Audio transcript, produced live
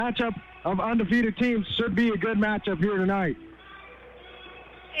matchup of undefeated teams should be a good matchup here tonight.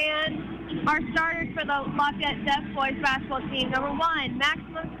 And our starters for the Lafayette Deaf Boys basketball team: number 1,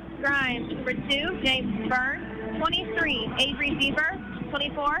 Maximus Grimes; number 2, James Burns; 23, Avery Beaver;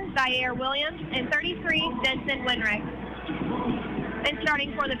 24, Zaire Williams; and 33, Vincent Winrick. And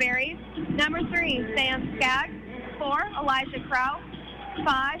starting for the Berries: number 3, Sam Skaggs; 4, Elijah Kraut;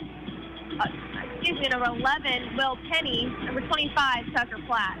 5, number 11, Will Penny; number 25, Tucker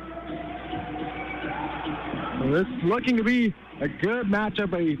Platt. Well, this is looking to be a good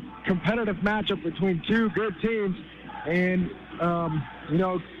matchup, a competitive matchup between two good teams. And,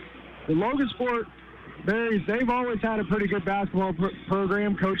 the Logansport Berries, they've always had a pretty good basketball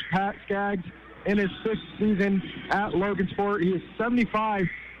program. Coach Pat Skaggs, in his 6th season at Logansport, he is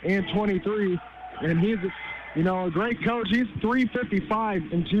 75-23, and he's a great coach. He's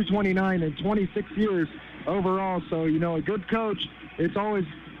 355 and 229 in 26 years overall. So, a good coach. It's always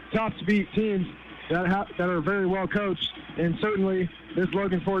tough to beat teams that are very well coached, and certainly this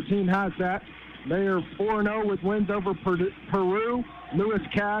Logansport team has that. They are 4-0 with wins over Peru, Lewis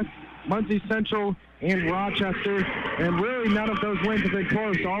Cass, Muncie Central, and Rochester, and really none of those wins have been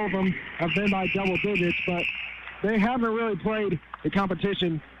close. All of them have been by double digits, but they haven't really played the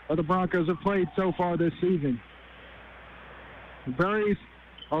competition or the Broncos have played so far this season. The Berries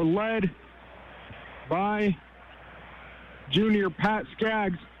are led by junior Pat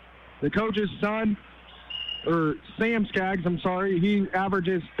Skaggs, the coach's son, or Sam Skaggs, he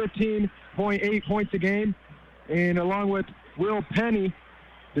averages 15.8 points a game, and along with Will Penny,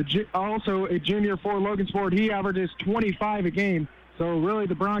 also a junior for Logansport, he averages 25 a game. So really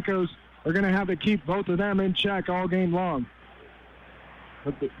the Broncos are going to have to keep both of them in check all game long.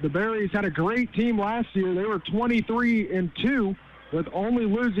 But the Berries had a great team last year. They were 23-2, with only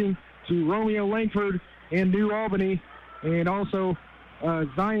losing to Romeo Langford and New Albany, and also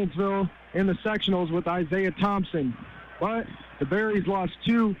Zionsville in the sectionals with Isaiah Thompson. But the Berries lost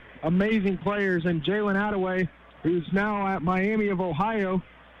 2 amazing players, and Jalen Attaway, who's now at Miami of Ohio,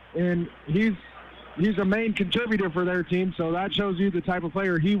 and he's a main contributor for their team, so that shows you the type of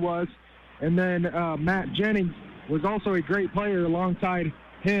player he was. And then Matt Jennings was also a great player alongside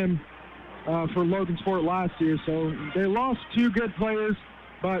him for Logansport last year. So they lost 2 good players,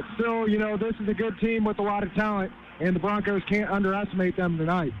 but still, this is a good team with a lot of talent, and the Broncos can't underestimate them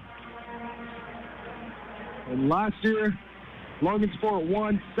tonight. And last year, Logansport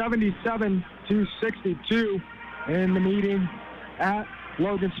won 77-62 in the meeting at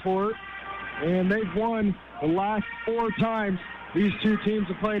Logansport, and they've won the last 4 times these two teams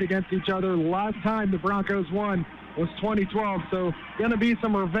have played against each other. The last time the Broncos won was 2012, so going to be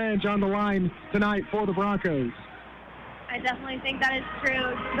some revenge on the line tonight for the Broncos. I definitely think that is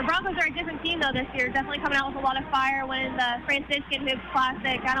true. The Broncos are a different team, though, this year. Definitely coming out with a lot of fire, winning the Franciscan Hoops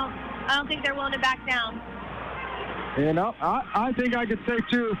Classic. I don't think they're willing to back down. And I think I could say,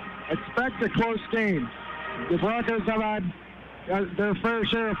 too, expect a close game. The Broncos have had their fair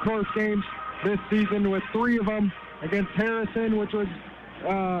share of close games this season, with 3 of them against Harrison, which was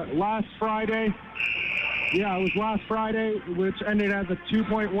last Friday. Yeah, it was last Friday, which ended as a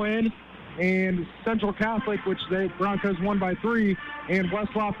 2-point win. And Central Catholic, which the Broncos won by 3, and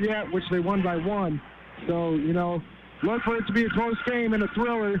West Lafayette, which they won by 1. So, look for it to be a close game and a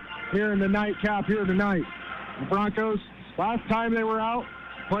thriller here in the nightcap here tonight. The Broncos, last time they were out,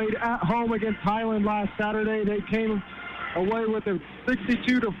 played at home against Highland last Saturday. They came away with a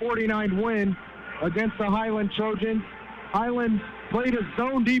 62-49 win against the Highland Trojans. Highland played a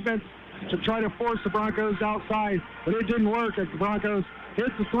zone defense to try to force the Broncos outside, but it didn't work as the Broncos hit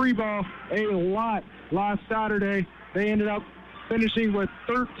the 3-ball a lot last Saturday. They ended up finishing with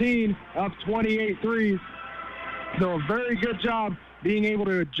 13 of 28 threes. So a very good job being able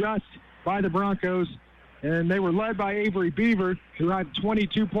to adjust by the Broncos. And they were led by Avery Beaver, who had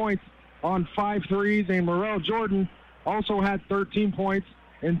 22 points on 5 threes. And Morel Jordan also had 13 points.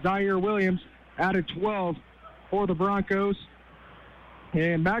 And Zaire Williams added 12 for the Broncos.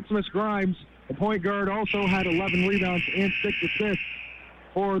 And Maximus Grimes, the point guard, also had 11 rebounds and 6 assists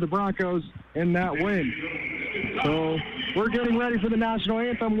for the Broncos in that win. So we're getting ready for the national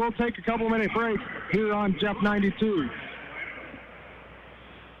anthem. We'll take a couple-minute break here on Jeff 92.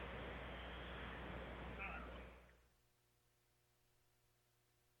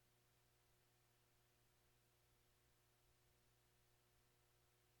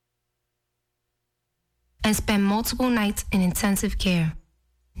 And spent multiple nights in intensive care.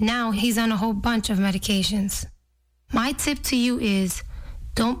 Now he's on a whole bunch of medications. My tip to you is,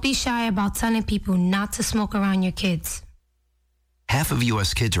 don't be shy about telling people not to smoke around your kids. Half of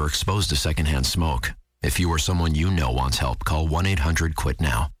U.S. kids are exposed to secondhand smoke. If you or someone you know wants help, call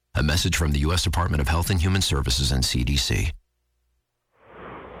 1-800-QUIT-NOW. A message from the U.S. Department of Health and Human Services and CDC.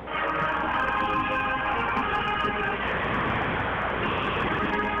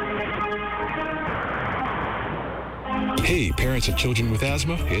 Hey, parents of children with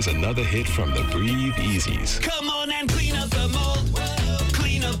asthma, here's another hit from the Breathe Easies. Come on and clean up the mold.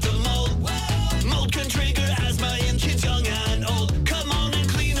 Clean up the mold. Mold can trigger asthma in kids young and old. Come on and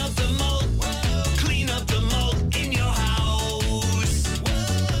clean up the mold. Clean up the mold in your house.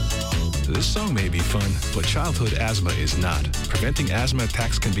 This song may be fun, but childhood asthma is not. Preventing asthma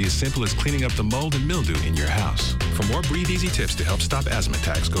attacks can be as simple as cleaning up the mold and mildew in your house. For more Breathe Easy tips to help stop asthma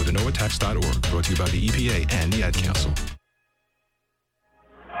attacks, go to noattacks.org. Brought to you by the EPA and the Ad Council.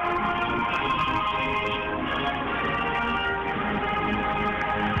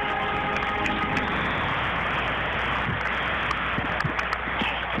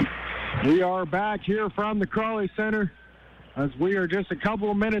 We are back here from the Crawley Center as we are just a couple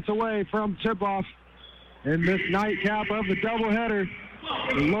of minutes away from tip-off in this nightcap of the doubleheader.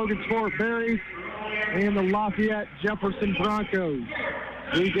 The Logansport Berries and the Lafayette Jefferson Broncos.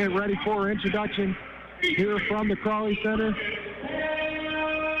 We get ready for our introduction here from the Crawley Center.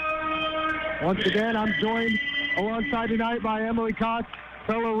 Once again, I'm joined alongside tonight by Emilee Cox,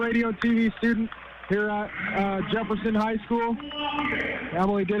 fellow radio and TV student here at Jefferson High School.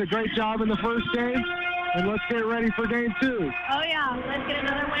 Emilee did a great job in the first game, and let's get ready for game 2. Oh, yeah. Let's get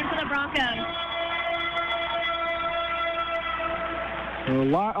another win for the Broncos. A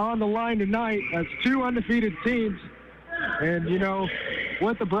lot on the line tonight. That's 2 undefeated teams. And, you know,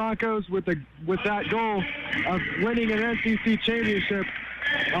 with the Broncos, with that goal of winning an NCC championship,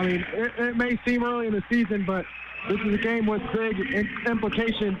 I mean, it may seem early in the season, but this is a game with big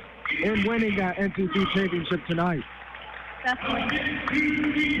implications in winning that NCC championship tonight. Definitely.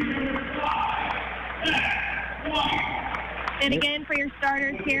 And again, for your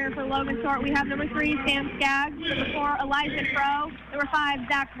starters here for Logansport, we have number 3, Sam Skaggs, number 4, Elijah Crow, number 5,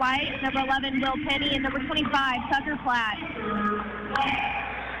 Zach White, number 11, Will Penny, and number 25, Tucker Platt.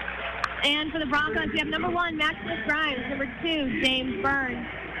 And for the Broncos, we have number 1, Maximus Grimes, number 2, James Burns,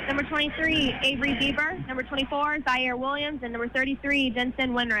 number 23, Avery Bieber, number 24, Zaire Williams, and number 33,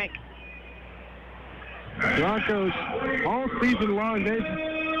 Jensen Winrick. Broncos, all season long, they've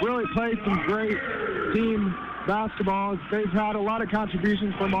really played some great team basketball. They've had a lot of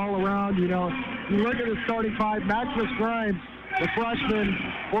contributions from all around. You know, you look at the starting 5, Maximus Grimes, the freshman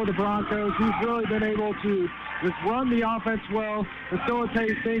for the Broncos, he's really been able to just run the offense well,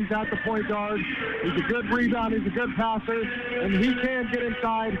 facilitate things at the point guard. He's a good rebounder, he's a good passer, and he can get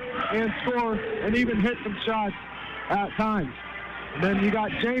inside and score and even hit some shots at times. And then you got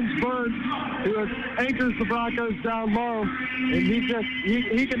James Burns, who anchors the Broncos down low, and he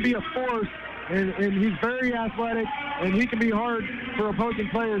can be a force, and he's very athletic, and he can be hard for opposing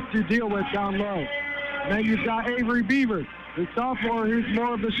players to deal with down low. And then you've got Avery Bieber, the sophomore, who's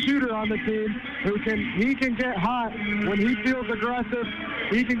more of the shooter on the team, he can get hot when he feels aggressive.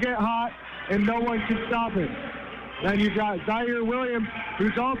 He can get hot, and no one can stop it. Then you've got Zaire Williams,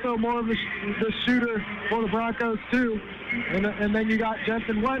 who's also more of the shooter for the Broncos too. And then you got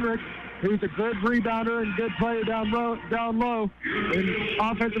Jensen Winrick, who's a good rebounder and good player down low, and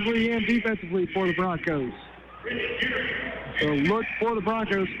offensively and defensively for the Broncos. So look for the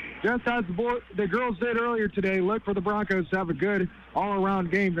Broncos, just as the girls did earlier today, look for the Broncos to have a good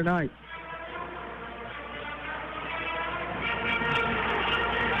all-around game tonight.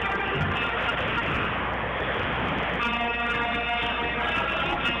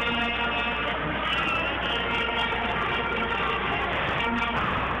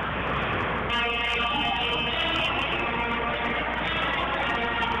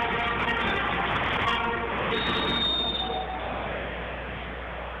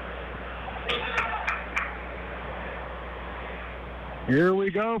 Here we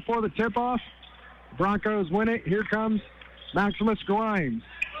go for the tip-off. Broncos win it. Here comes Maximus Grimes.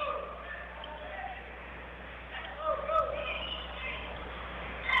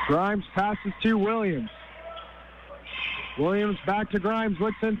 Grimes passes to Williams. Williams back to Grimes,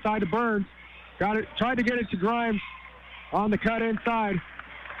 looks inside to Burns. Got it, tried to get it to Grimes on the cut inside.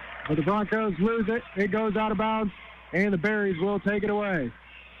 But the Broncos lose it. It goes out of bounds, and the Berries will take it away.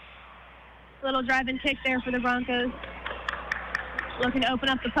 Little drive-in kick there for the Broncos. Looking to open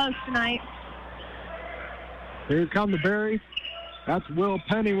up the post tonight. Here come the Berries. That's Will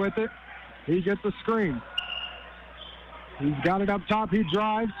Penny with it. He gets a screen. He's got it up top. He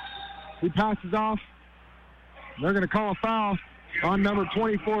drives. He passes off. They're going to call a foul on number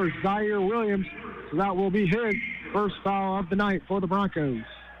 24, Zaire Williams. So that will be his first foul of the night for the Broncos.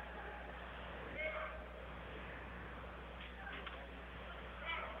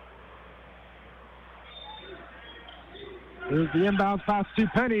 There's the inbounds pass to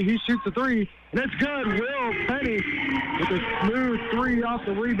Penny. He shoots a three, and it's good. Will Penny with a smooth three off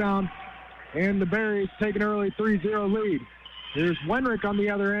the rebound, and the Berries take an early 3-0 lead. Here's Wenrick on the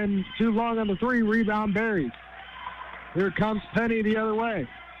other end. Too long on the three. Rebound Berries. Here comes Penny the other way.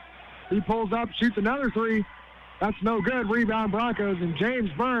 He pulls up, shoots another three. That's no good. Rebound Broncos, and James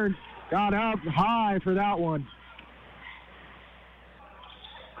Burns got up high for that one.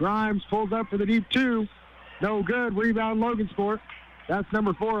 Grimes pulls up for the deep two. No good. Rebound Logansport. That's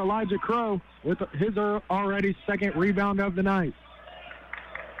number 4, Elijah Crow, with his already second rebound of the night.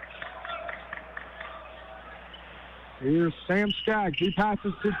 Here's Sam Skaggs. He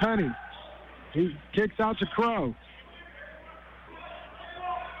passes to Penny. He kicks out to Crow.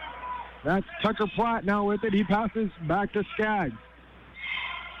 That's Tucker Platt now with it. He passes back to Skaggs.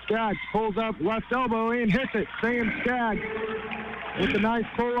 Skaggs pulls up left elbow and hits it. Sam Skaggs with a nice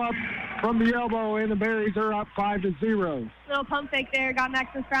pull-up from the elbow, and the Berries are up 5-0. Little pump fake there. Got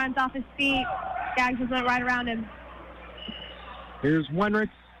Maximus Grimes off his feet. Skaggs just went right around him. Here's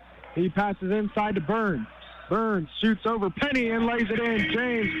Wenrick. He passes inside to Burns. Burns shoots over Penny and lays it in.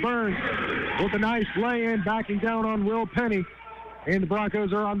 James Burns with a nice lay-in, backing down on Will Penny. And the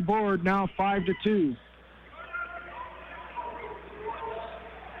Broncos are on the board now 5-2.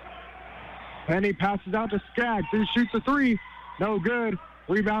 Penny passes out to Skaggs. He shoots a three. No good.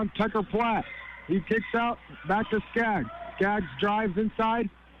 Rebound Tucker Platt. He kicks out back to Skaggs. Skaggs drives inside,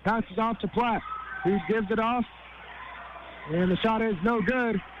 passes off to Platt. He gives it off, and the shot is no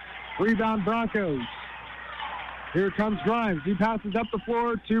good. Rebound Broncos. Here comes Grimes. He passes up the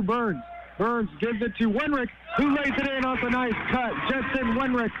floor to Burns. Burns gives it to Wenrick, who lays it in off a nice cut. Jetson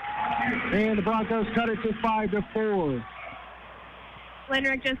Wenrick. And the Broncos cut it to 5-4.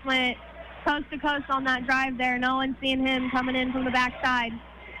 Wenrick just went coast to coast on that drive there. No one seeing him coming in from the backside.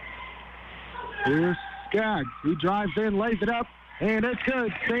 Here's Skaggs. He drives in, lays it up, and it's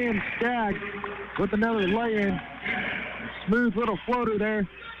good. Sam Skaggs with another lay-in. Smooth little floater there,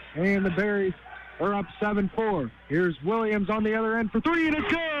 and the Berries are up 7-4. Here's Williams on the other end for three, and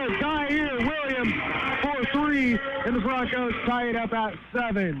it's good. Zaire Williams for three, and the Broncos tie it up at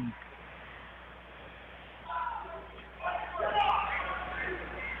 7.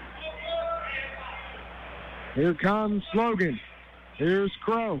 Here comes Logan. Here's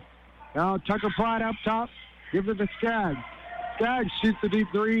Crow. Now Tucker Platt up top. Gives it to Skaggs. Skaggs shoots the deep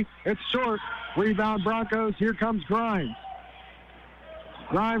three. It's short. Rebound Broncos. Here comes Grimes.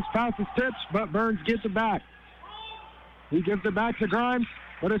 Grimes passes tips, but Burns gets it back. He gives it back to Grimes,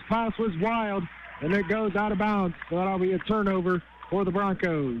 but his pass was wild, and it goes out of bounds. So that'll be a turnover for the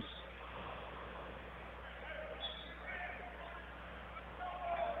Broncos.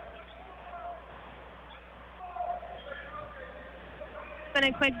 It's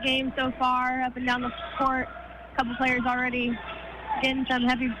been a quick game so far, up and down the court. A couple players already getting some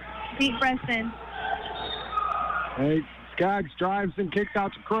heavy deep breaths in. Hey, Skaggs drives and kicks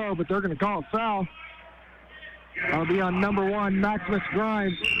out to Crow, but they're going to call a foul. That'll be on number 1, Maximus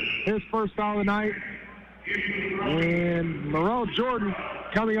Grimes, his first foul of the night. And Morrell Jordan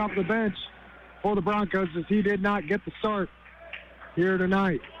coming off the bench for the Broncos, as he did not get the start here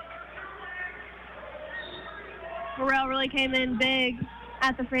tonight. Morrell really came in big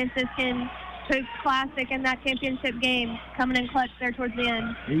at the Franciscan Hoops Classic in that championship game, coming in clutch there towards the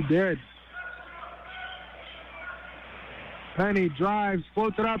end. He did. Penny drives,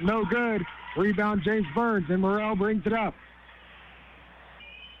 floats it up, no good. Rebound James Burns, and Morrell brings it up.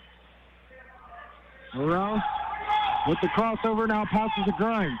 Morrell with the crossover, now passes to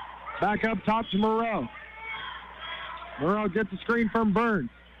Grimes. Back up top to Morrell. Morrell gets a screen from Burns.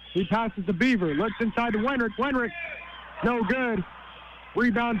 He passes to Beaver, looks inside to Wenrick. Wenrick, no good.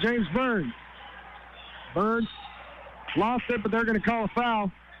 Rebound James Burns. Burns lost it, but they're going to call a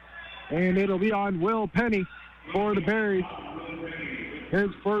foul. And it'll be on Will Penny for the Berries. His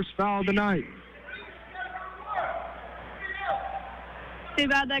first foul of the night. Too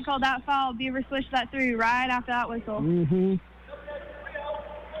bad they called that foul. Beaver switched that through right after that whistle. Mm-hmm.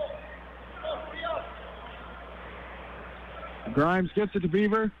 Grimes gets it to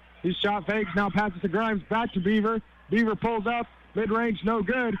Beaver. He shot fakes, now passes to Grimes, back to Beaver. Beaver pulls up, mid-range, no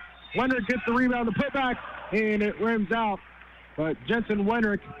good. Wenrick gets the rebound, the putback, and it rims out. But Jensen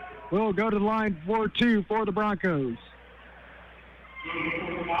Wenrick will go to the line for 2 for the Broncos.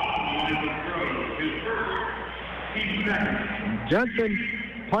 Jensen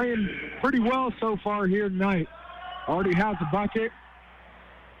playing pretty well so far here tonight. Already has a bucket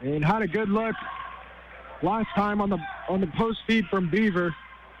and had a good look last time on the post feed from Beaver,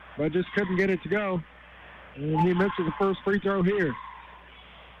 but just couldn't get it to go. And he misses the first free throw here.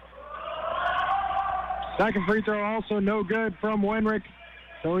 Second free throw also no good from Wenrick.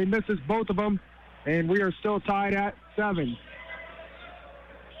 So he misses both of them, and we are still tied at 7.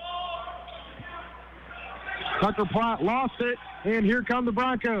 Tucker Platt lost it, and here come the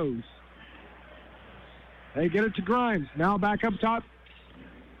Broncos. They get it to Grimes. Now back up top.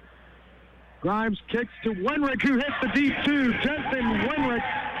 Grimes kicks to Wenrick, who hits the deep two. Jensen Wenrick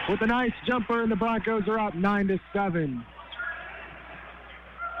with a nice jumper, and the Broncos are up 9-7.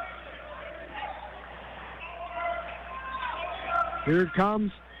 Here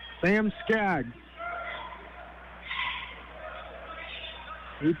comes Sam Skaggs.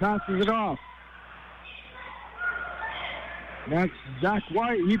 He passes it off. That's Zach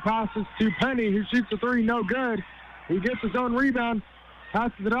White. He passes to Penny, who shoots a three, no good. He gets his own rebound,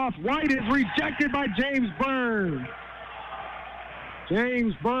 passes it off. White is rejected by James Burns.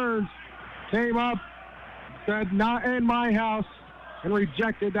 James Burns came up, said, "Not in my house," and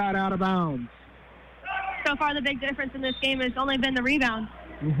rejected that out of bounds. So far, the big difference in this game has only been the rebound.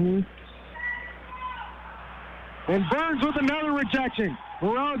 And Burns with another rejection.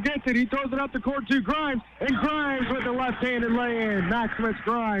 Morrell gets it. He throws it up the court to Grimes, and Grimes with the left-handed lay-in. Maximus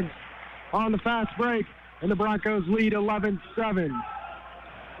Grimes on the fast break, and the Broncos lead 11-7.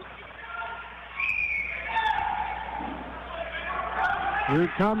 Here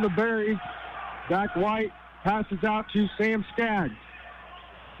come the Berries. Zach White passes out to Sam Skaggs.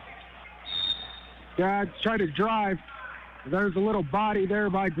 Skaggs tried to drive. There's a little body there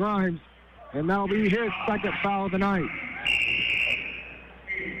by Grimes, and that'll be his second foul of the night.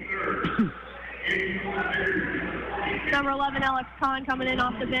 Number 11, Alex Kahn, coming in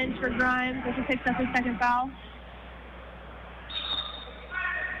off the bench for Grimes as he picks up his second foul.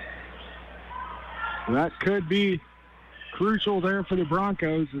 That could be crucial there for the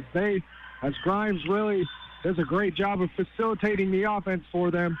Broncos as Grimes really does a great job of facilitating the offense for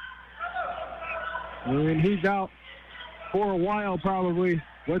them. And he's out for a while probably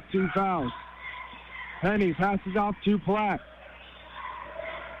with 2 fouls. Penny passes off to Platt.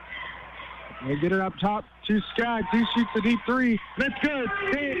 They get it up top to Skaggs. He shoots a deep three. That's good.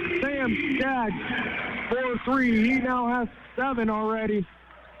 Sam Skaggs for 3. He now has 7 already.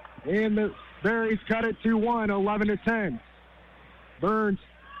 And the Berries cut it to 1, 11-10. Burns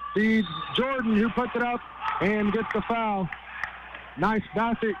feeds Jordan, who puts it up and gets the foul. Nice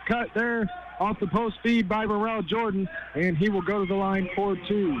basket cut there off the post feed by Morrell Jordan, and he will go to the line for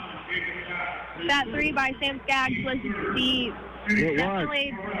 2. That 3 by Sam Skaggs was deep.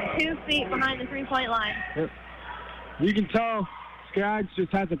 Definitely 2 feet behind the three-point line. You can tell Skaggs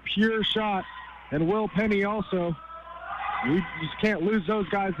just has a pure shot, and Will Penny also. You just can't lose those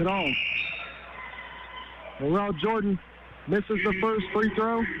guys at all. Morrell Jordan misses the first free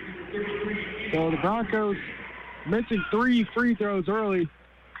throw. So the Broncos missing 3 free throws early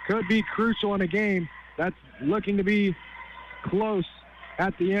could be crucial in a game that's looking to be close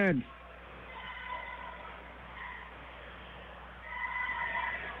at the end.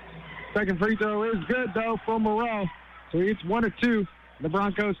 Second free throw is good, though, for Morrell. So it's 1 of 2. The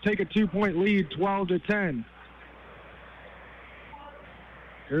Broncos take a 2-point lead, 12-10.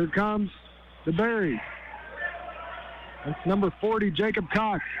 Here comes the Berries. That's number 40, Jacob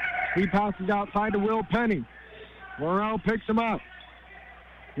Cox. He passes outside to Will Penny. Morrell picks him up.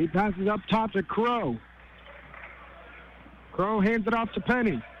 He passes up top to Crow. Crow hands it off to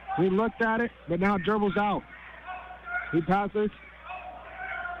Penny. He looked at it, but now dribbles out. He passes.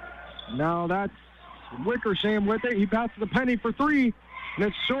 Now that's Wickersham with it. He passes to Penny for 3, and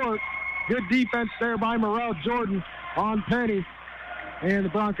it's short. Good defense there by Morrell Jordan on Penny, and the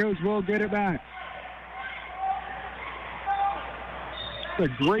Broncos will get it back.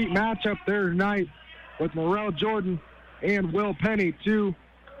 It's a great matchup there tonight with Morrell Jordan and Will Penny, 2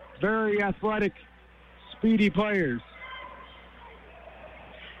 very athletic, speedy players.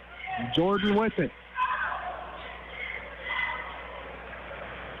 Jordan with it.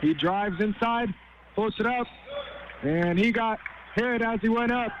 He drives inside, puts it up, and he got hit as he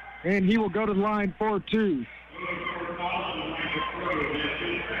went up, and he will go to the line for 2.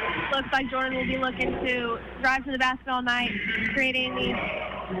 Looks like Jordan will be looking to drive to the basket all night, creating these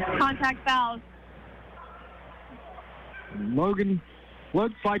contact fouls. Logan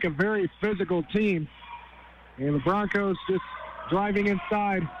looks like a very physical team, and the Broncos just driving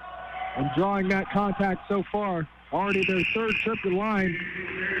inside and drawing that contact so far. Already their 3rd trip to the line,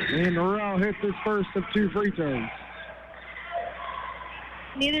 and Morrell hits his first of 2 free throws.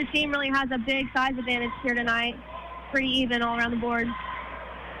 Neither team really has a big size advantage here tonight. Pretty even all around the board.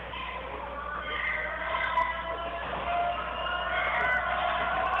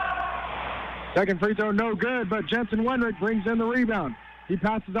 Second free throw, no good, but Jensen Wenrick brings in the rebound. He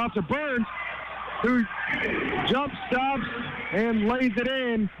passes off to Burns, who jump stops and lays it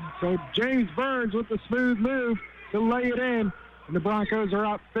in. So James Burns with the smooth move to lay it in. And the Broncos are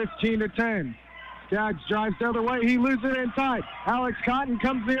up 15-10. Skaggs drives the other way. He loses it inside. Alex Cotton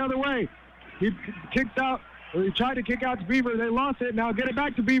comes the other way. He kicks out, or he tried to kick out to Beaver. They lost it. Now get it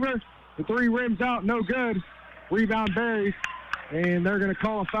back to Beaver. The three rims out, no good. Rebound Berries. And they're going to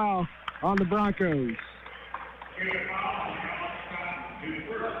call a foul on the Broncos.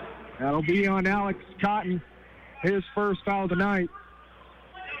 That'll be on Alex Cotton, his first foul tonight.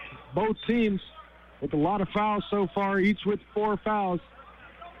 Both teams with a lot of fouls so far, each with 4 fouls,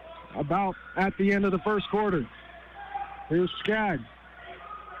 about at the end of the first quarter. Here's Skaggs.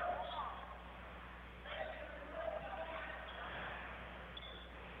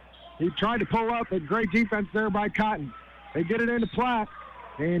 He tried to pull up, but great defense there by Cotton. They get it into Platt,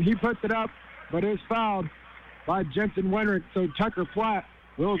 and he puts it up, but is fouled by Jensen Wenrick. So Tucker Platt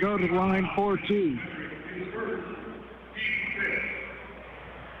will go to the line for 2.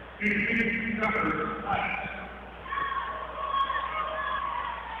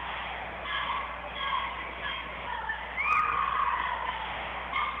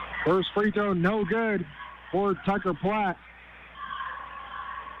 First free throw, no good for Tucker Platt.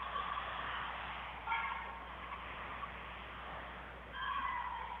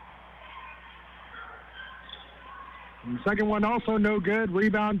 And the second one also no good.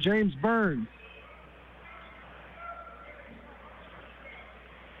 Rebound, James Burns.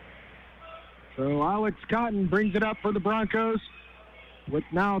 So Alex Cotton brings it up for the Broncos with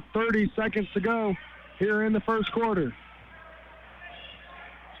now 30 seconds to go here in the first quarter.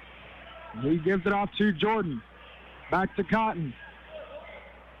 And he gives it off to Jordan. Back to Cotton.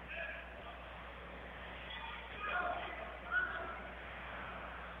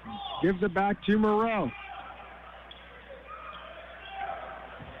 Gives it back to Moreau.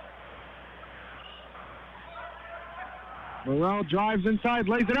 Moreau drives inside,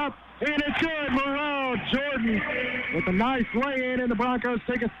 lays it up, and it's good. Moreau, Jordan with a nice lay-in, and the Broncos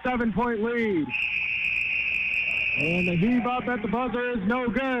take a 7-point lead. And the heave up at the buzzer is no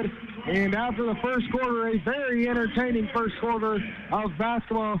good. And after the first quarter, a very entertaining first quarter of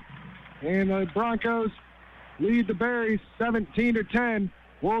basketball. And the Broncos lead the Berries 17-10.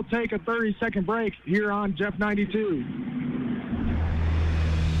 We'll take a 30-second break here on Jeff 92.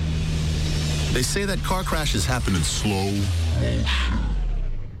 They say that car crashes happen in slow motion.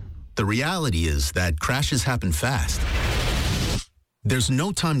 The reality is that crashes happen fast. There's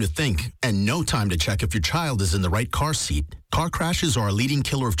no time to think and no time to check if your child is in the right car seat. Car crashes are a leading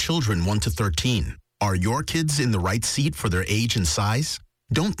killer of children 1 to 13. Are your kids in the right seat for their age and size?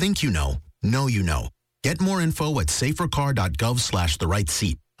 Don't think you know. Know you know. Get more info at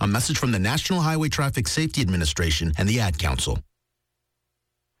safercar.gov/the-right-seat. A message from the National Highway Traffic Safety Administration and the Ad Council.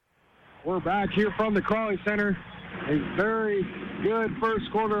 We're back here from the Crawley Center. A very good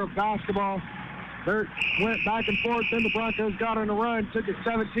first quarter of basketball. They went back and forth, then the Broncos got on a run, took a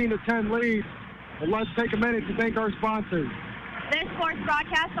 17-10 lead. But let's take a minute to thank our sponsors. This sports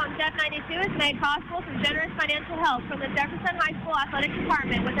broadcast on Jeff 92 is made possible through generous financial help from the Jefferson High School Athletic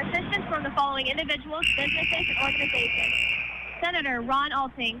Department with assistance from the following individuals, businesses, and organizations. Senator Ron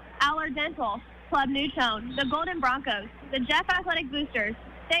Alting, Aller Dental, Club New Tone, the Golden Broncos, the Jeff Athletic Boosters,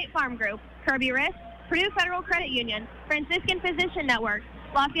 State Farm Group, Kirby Risk, Purdue Federal Credit Union, Franciscan Physician Network,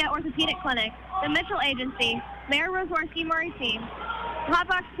 Lafayette Orthopedic Clinic, the Mitchell Agency, Mayor Rosorski Murray Team, Hot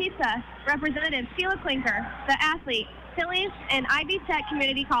Box Pizza, Representative Sheila Klinker, The Athlete, Phillies, and Ivy Tech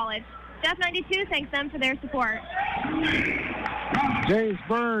Community College. Jeff 92 thanks them for their support. James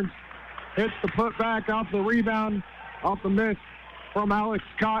Burns hits the putback off the rebound, off the miss from Alex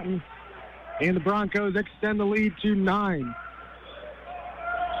Cotton, and the Broncos extend the lead to 9.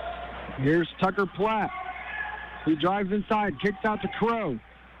 Here's Tucker Platt. He drives inside, kicks out to Crow.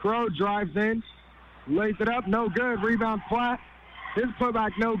 Crow drives in, lays it up, no good. Rebound Platt. His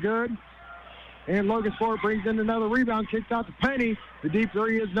putback no good. And Logansport brings in another rebound, kicks out to Penny. The deep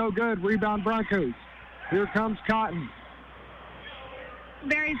three is no good. Rebound Broncos. Here comes Cotton.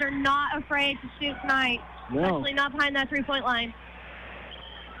 Berries are not afraid to shoot tonight, especially not behind that three-point line.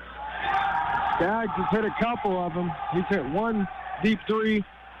 Skaggs has hit a couple of them. He's hit one deep three.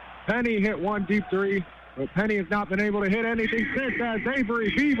 Penny hit one deep three, but Penny has not been able to hit anything since as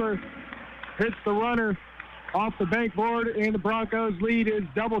Avery Beaver hits the runner off the bank board, and the Broncos lead is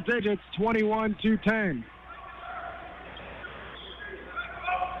double digits, 21-10.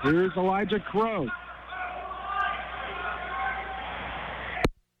 Here's Elijah Crow.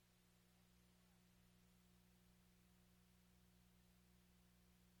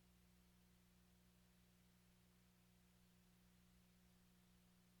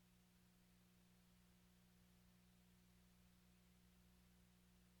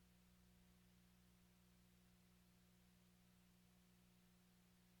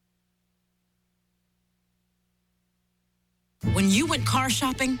 When you went car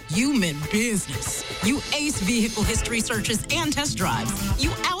shopping, you meant business. You aced vehicle history searches and test drives.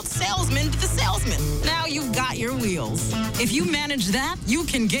 You out-salesmaned the salesman. Now you've got your wheels. If you manage that, you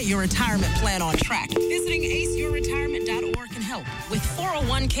can get your retirement plan on track. Visiting aceyourretirement.org can help. With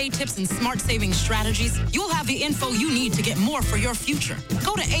 401k tips and smart saving strategies, you'll have the info you need to get more for your future.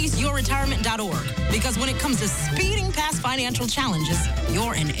 Go to aceyourretirement.org, because when it comes to speeding past financial challenges,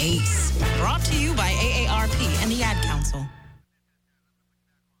 you're an ace. Brought to you by AARP and the Ad Council.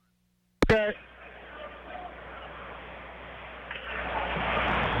 Okay.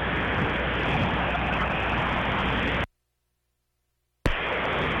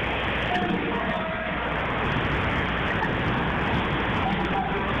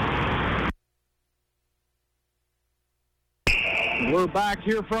 We're back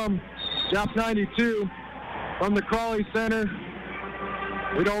here from Jeff 92 from the Crawley Center.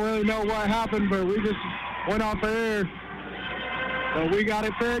 We don't really know what happened, but we just went off the air. So we got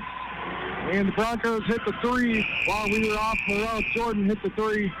it fixed. And the Broncos hit the three while we were off. Morel Jordan hit the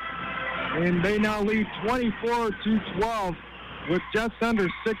three. And they now lead 24-12 with just under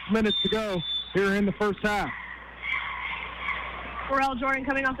 6 minutes to go here in the first half. Morel Jordan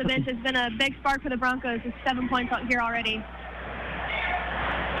coming off the bench has been a big spark for the Broncos. It's 7 points out here already.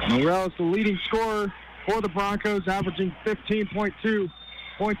 Morel is the leading scorer for the Broncos, averaging 15.2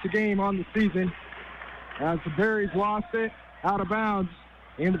 points a game on the season. As the Berries lost it out of bounds,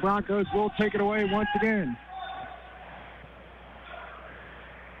 and the Broncos will take it away once again.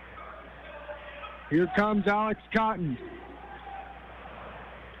 Here comes Alex Cotton.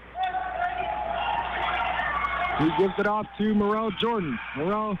 He gives it off to Morel Jordan.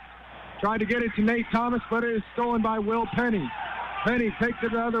 Morel tried to get it to Nate Thomas, but it is stolen by Will Penny. Penny takes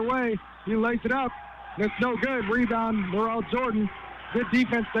it the other way. He lays it up. And it's no good. Rebound, Morel Jordan. Good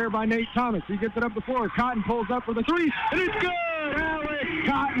defense there by Nate Thomas. He gets it up the floor. Cotton pulls up for the three, and it's good! Alex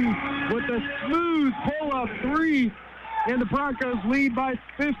Cotton with a smooth pull-up three, and the Broncos lead by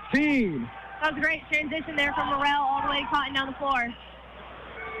 15. That was a great transition there from Morel all the way to Cotton down the floor.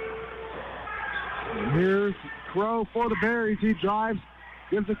 And here's Crow for the Berries. He drives,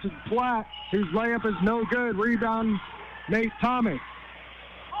 gives it to Platt, whose layup is no good. Rebound, Nate Thomas.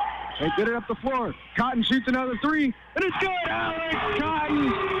 They get it up the floor. Cotton shoots another three, and it's good! Alex Cotton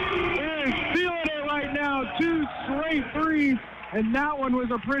is feeling it right now. 2 straight threes, and that one was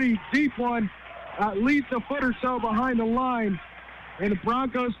a pretty deep one, at least a foot or so behind the line. And the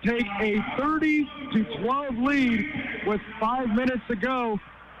Broncos take a 30-12 lead with 5 minutes to go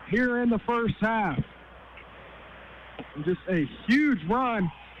here in the first half. And just a huge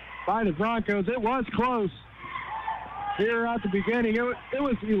run by the Broncos. It was close. Here at the beginning, it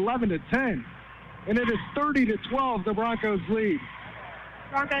was 11-10, and it is 30-12. The Broncos lead.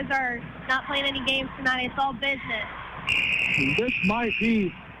 Broncos are not playing any games tonight. It's all business. And this might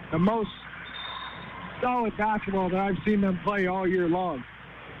be the most solid basketball that I've seen them play all year long.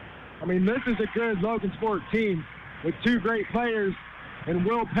 I mean, this is a good Logansport team with 2 great players, and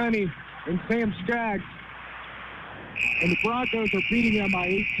Will Penny and Sam Skaggs, and the Broncos are beating them by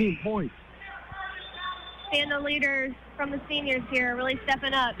 18 points. And the leaders from the seniors here really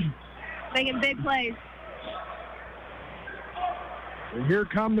stepping up, making big plays. And here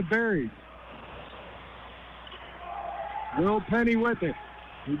come the Berries. Will Penny with it.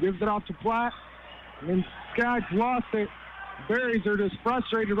 He gives it off to Platt, and Skaggs lost it. The Berries are just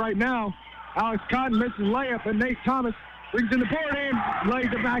frustrated right now. Alex Cotton misses layup, and Nate Thomas brings in the board and lays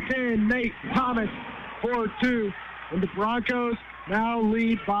it back in. Nate Thomas, 4-2. And the Broncos now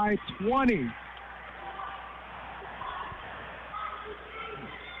lead by 20.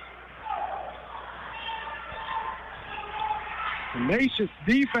 Tenacious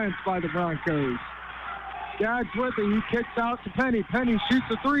defense by the Broncos. Skaggs with it. He kicks out to Penny. Penny shoots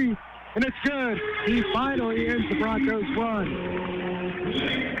a three, and it's good. He finally ends the Broncos' run.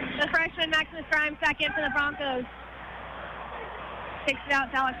 The freshman Maximus Grimes back in for the Broncos. Kicks it out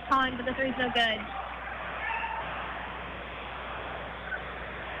to Alex Kahn, but the three's no good.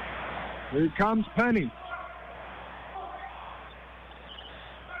 Here comes Penny.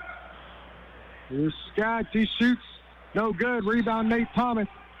 Here's Skaggs. He shoots. No good. Rebound, Nate Thomas.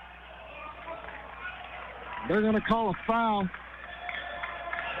 They're going to call a foul.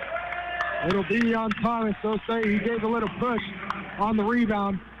 It'll be on Thomas. They'll say he gave a little push on the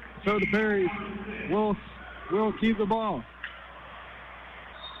rebound, so the Berries will keep the ball.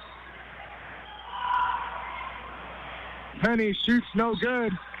 Penny shoots no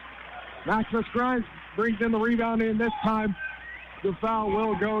good. Maximus Grimes brings in the rebound, and this time the foul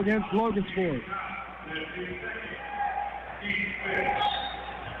will go against Logansport.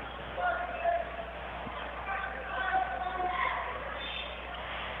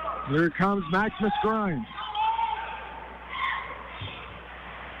 Here comes Maximus Grimes.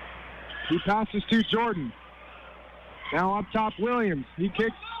 He passes to Jordan. Now up top, Williams. He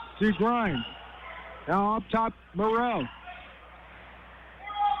kicks to Grimes. Now up top, Moreau.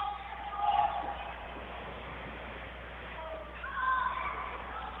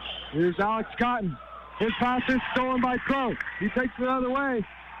 Here's Alex Cotton. His pass is stolen by Crow. He takes it the other way.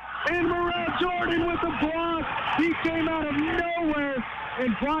 And Moreau Jordan with the block. He came out of nowhere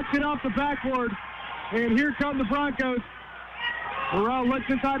and blocked it off the backboard. And here come the Broncos. Moreau looks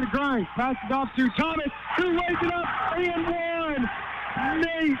inside to Grimes. Passes off to Thomas, who lays it up and one.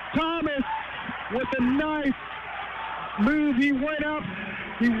 Nate Thomas with a nice move. He went up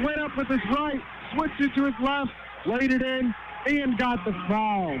with his right, switched it to his left, laid it in, and got the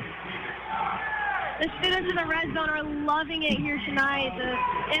foul. The students in the red zone are loving it here tonight.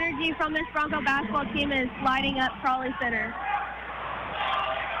 The energy from this Bronco basketball team is lighting up Crawley Center.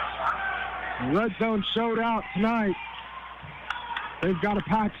 The red zone showed out tonight. They've got a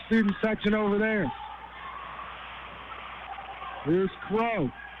packed student section over there. Here's Crow.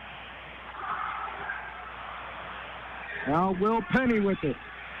 Now Will Penny with it.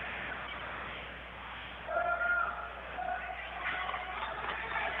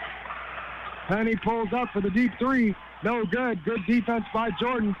 Penny pulls up for the deep three. No good. Good defense by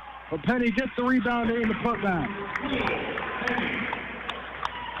Jordan. But Penny gets the rebound and the putback.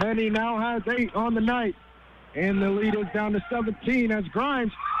 Penny now has 8 on the night. And the lead is down to 17 as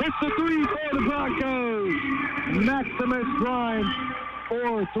Grimes hits the three for the Broncos. Maximus Grimes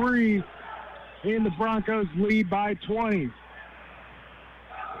for 3. And the Broncos lead by 20.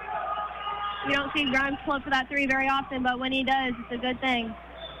 You don't see Grimes pull up for that three very often, but when he does, it's a good thing.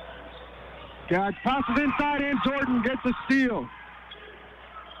 Skaggs passes inside, and Jordan gets a steal.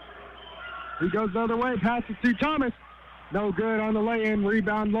 He goes the other way, passes to Thomas. No good on the lay-in.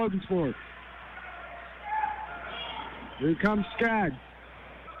 Rebound, Logansport. Here comes Skaggs.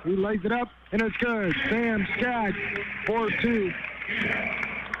 He lays it up, and it's good. Sam Skaggs, 4-2.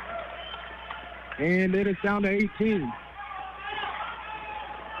 And it is down to 18.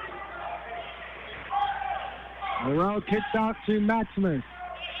 Moreau kicks out to Maximus.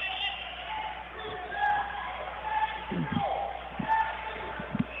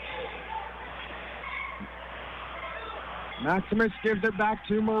 Maximus gives it back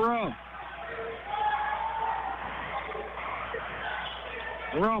to Moreau.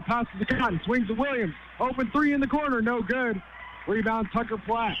 Moreau passes to Cotton, swings to Williams. Open three in the corner, no good. Rebound, Tucker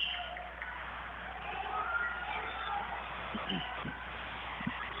Platt.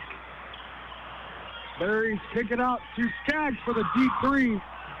 Berries kick it out to Skaggs for the deep three.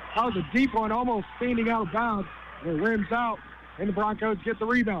 That was a deep one, almost standing out of bounds. It rims out, and the Broncos get the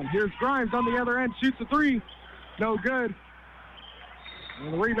rebound. Here's Grimes on the other end, shoots a three. No good.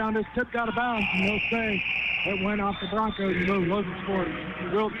 And the rebound is tipped out of bounds. No say. It went off the Broncos. So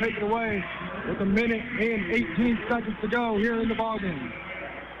Logansport will take it away with 1 minute and 18 seconds to go here in the ballgame.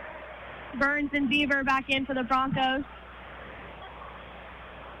 Burns and Beaver back in for the Broncos,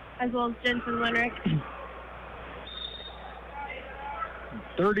 as well as Jensen Winrick.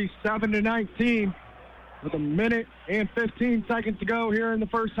 37-19 with 1 minute and 15 seconds to go here in the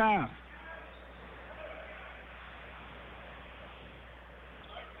first half.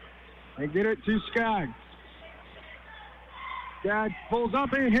 They get it to Skaggs. Skaggs pulls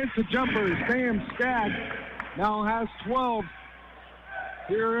up and hits the jumper. Sam Skaggs now has 12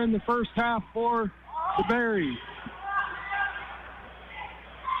 here in the first half for the Berries.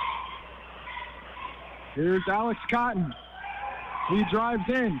 Here's Alex Cotton. He drives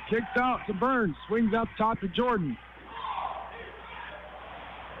in, kicks out to Burns, swings up top to Jordan.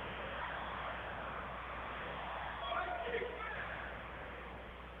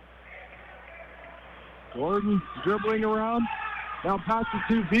 Jordan dribbling around, now passes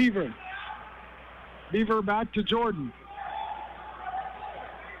to Beaver. Beaver back to Jordan.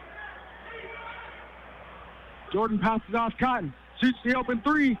 Jordan passes off Cotton, shoots the open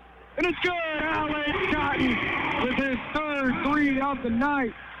three, and it's good! Alex Cotton with his third three of the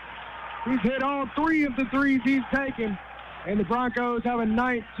night. He's hit all 3 of the threes he's taken, and the Broncos have a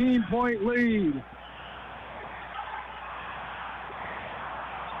 19-point lead.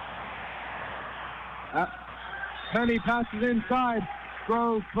 Penny passes inside.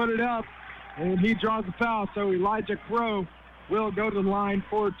 Crow put it up, and he draws a foul, so Elijah Crow will go to the line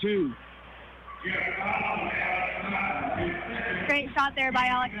for 2. Great shot there by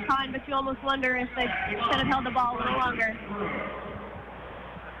Alex Cotton, but you almost wonder if they should have held the ball a little longer.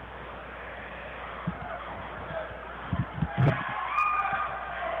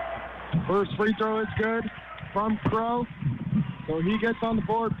 First free throw is good from Crow. So he gets on the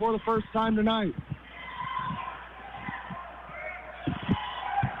board for the first time tonight.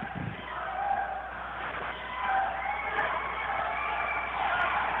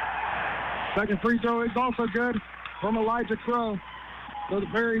 Second free throw is also good from Elijah Crow. So the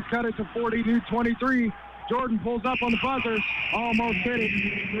Berries cut it to 42-23. Jordan pulls up on the buzzer, almost hit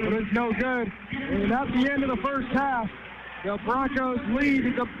it, but it's no good. And at the end of the first half, the Broncos lead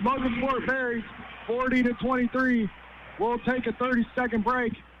the Logansport Berries 40-23. We'll take a 30-second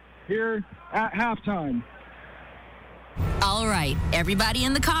break here at halftime. All right, everybody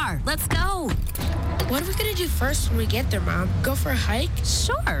in the car, let's go. What are we going to do first when we get there, Mom? Go for a hike?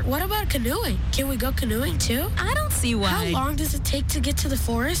 Sure. What about canoeing? Can we go canoeing, too? I don't see why. How long does it take to get to the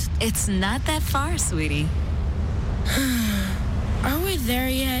forest? It's not that far, sweetie. Are we there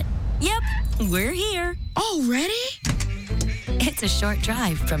yet? Yep, we're here. Already? It's a short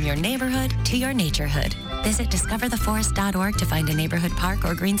drive from your neighborhood to your naturehood. Visit discovertheforest.org to find a neighborhood park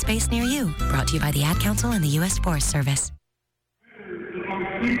or green space near you. Brought to you by the Ad Council and the U.S. Forest Service.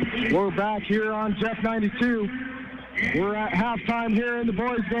 We're back here on Jeff 92. We're at halftime here in the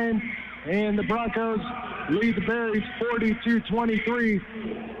boys' game, and the Broncos lead the Berries 42-23.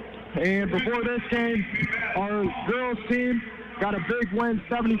 And before this game, our girls' team got a big win,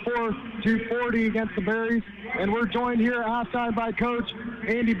 74-40 against the Berries. And we're joined here at halftime by Coach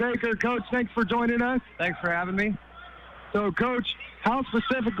Andy Baker. Coach, thanks for joining us. Thanks for having me. So, Coach, how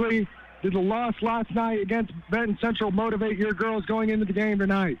specifically did the loss last night against Benton Central motivate your girls going into the game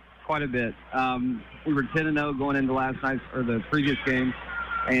tonight? Quite a bit. We were 10-0 going into last night's or the previous game,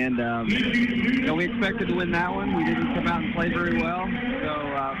 and we expected to win that one. We didn't come out and play very well,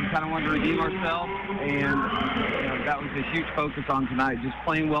 so we kind of wanted to redeem ourselves, and that was a huge focus on tonight, just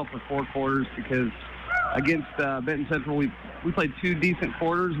playing well for 4 quarters, because against Benton Central, we played 2 decent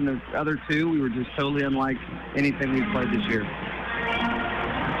quarters, and the other 2 we were just totally unlike anything we've played this year.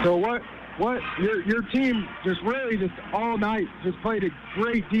 So what your team just really just all night just played a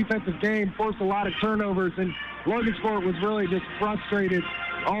great defensive game, forced a lot of turnovers, and Logansport was really just frustrated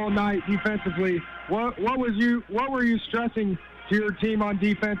all night defensively. What were you stressing to your team on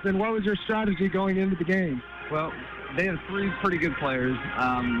defense, and what was your strategy going into the game? Well, they have 3 pretty good players.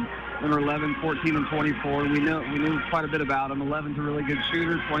 Number 11, 14, and 24. We knew quite a bit about them. 11's a really good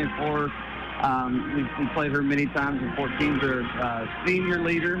shooter. 24. We played her many times, and 14's their senior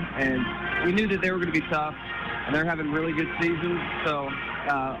leader, and we knew that they were going to be tough, and they're having really good seasons. So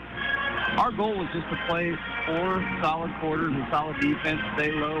our goal was just to play 4 solid quarters of solid defense,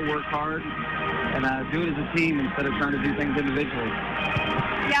 stay low, work hard, and do it as a team instead of trying to do things individually.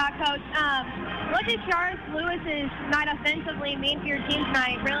 Yeah, Coach. What did Charles Lewis's night offensively mean for your team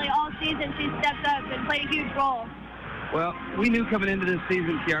tonight? Really, all season she stepped up and played a huge role. Well, we knew coming into this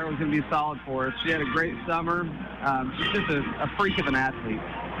season Kiara was going to be solid for us. She had a great summer. She's just a freak of an athlete.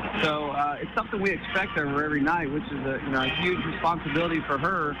 So it's something we expect of her every night, which is a huge responsibility for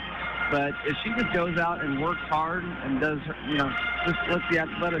her. But if she just goes out and works hard and does, just lets the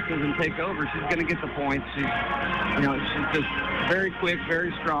athleticism take over, she's going to get the points. She's just very quick,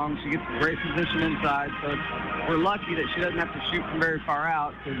 very strong. She gets a great position inside. So we're lucky that she doesn't have to shoot from very far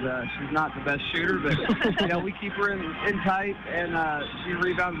out, because she's not the best shooter. But, we keep her in tight, and she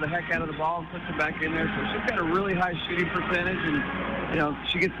rebounds the heck out of the ball and puts it back in there. So she's got a really high shooting percentage, and,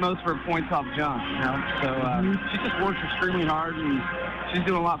 she gets most of her points off jump, So she just works extremely hard, and she's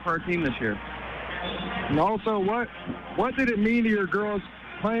doing a lot for our team this year. And also, what did it mean to your girls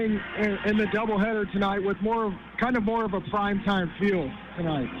playing in the doubleheader tonight with more of a primetime feel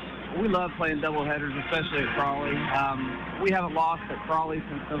tonight? We love playing doubleheaders, especially at Crawley. We haven't lost at Crawley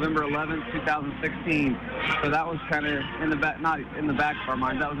since November 11th, 2016. So that was kind of in the back, not in the back of our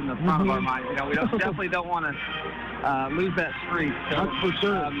minds. That was in the front of our minds. We definitely don't want to lose that streak. So, that's for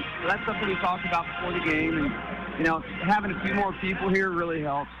sure. So that's something we talked about before the game, and having a few more people here really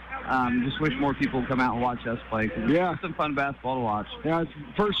helps. Just wish more people would come out and watch us play. Yeah, it's some fun basketball to watch. Yeah, it's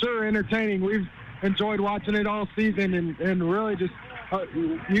for sure entertaining. We've enjoyed watching it all season, and really just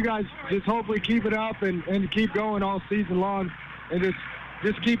you guys just hopefully keep it up and keep going all season long, and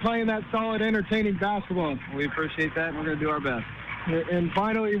just keep playing that solid, entertaining basketball. We appreciate that, and we're going to do our best. And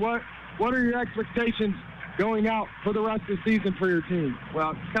finally, what are your expectations going out for the rest of the season for your team?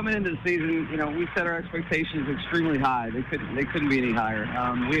 Well, coming into the season, we set our expectations extremely high. They couldn't be any higher.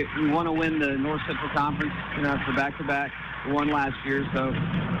 We want to win the North Central Conference, for back-to-back. We won last year, so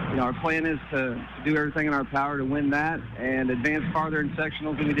our plan is to do everything in our power to win that and advance farther in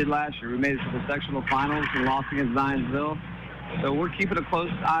sectionals than we did last year. We made it to the sectional finals and lost against Zionsville. So we're keeping a close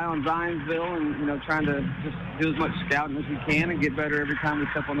eye on Zionsville and, trying to just do as much scouting as we can and get better every time we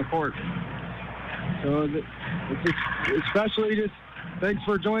step on the court. So it's especially just thanks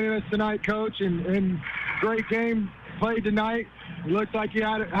for joining us tonight, Coach, and great game played tonight. It looked like you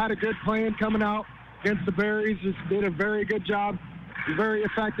had a good plan coming out against the Berries. Just did a very good job. Very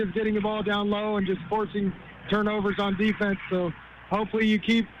effective getting the ball down low and just forcing turnovers on defense. So hopefully you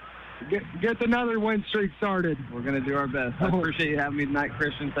get another win streak started. We're going to do our best. I appreciate you having me tonight,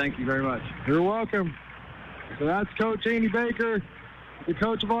 Christian. Thank you very much. You're welcome. So that's Coach Andy Baker, the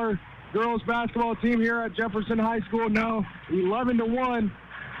coach of our girls basketball team here at Jefferson High School. Now 11-1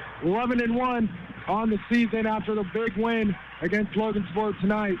 on the season after the big win against Logansport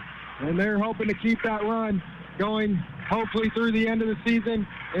tonight. And they're hoping to keep that run going hopefully through the end of the season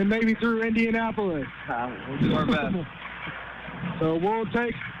and maybe through Indianapolis. We'll do our best. So we'll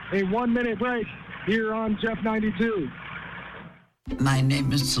take a 1-minute break here on Jeff 92. My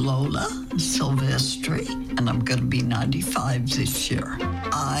name is Lola Silvestri, and I'm going to be 95 this year.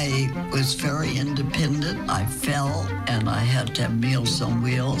 I was very independent. I fell, and I had to have Meals on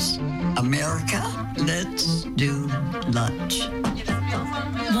Wheels. America, let's do lunch.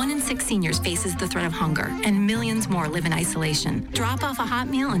 1 in 6 seniors faces the threat of hunger, and millions more live in isolation. Drop off a hot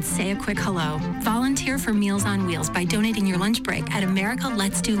meal and say a quick hello. Volunteer for Meals on Wheels by donating your lunch break at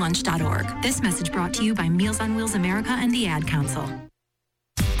americaletsdolunch.org. This message brought to you by Meals on Wheels America and the Ad Council.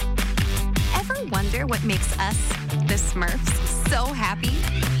 Ever wonder what makes us, the Smurfs, so happy?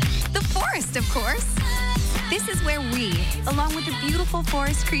 The forest, of course. This is where we, along with the beautiful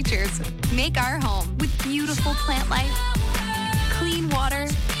forest creatures, make our home with beautiful plant life, clean water,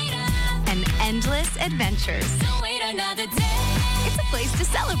 and endless adventures. It's a place to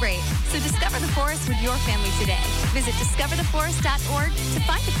celebrate, so discover the forest with your family today. Visit discovertheforest.org to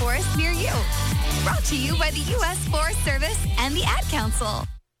find a forest near you. Brought to you by the U.S. Forest Service and the Ad Council.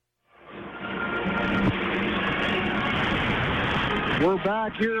 We're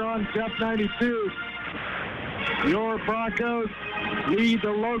back here on Jeff 92. Your Broncos lead the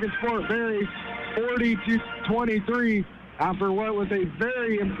Logansport Berries 40-23 after what was a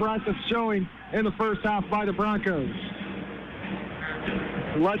very impressive showing in the first half by the Broncos.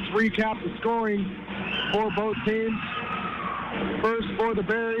 Let's recap the scoring for both teams. First for the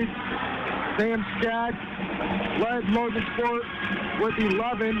Berries, Sam Skaggs led Logansport with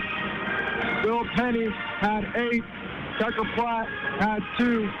 11. Bill Penny had 8. Tucker Platt had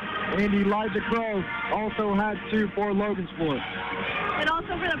 2. And Elijah Crow also had 2 for Logansport. And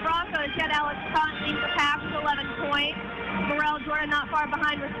also for the Broncos, you had Alex Cotton leading the pack with 11 points. Morel Jordan not far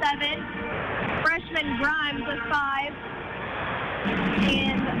behind with 7. Freshman Grimes with 5.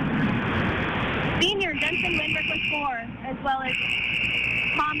 And senior Denson Windrick with 4, as well as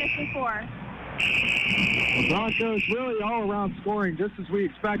Thomas with 4. The Broncos really all around scoring just as we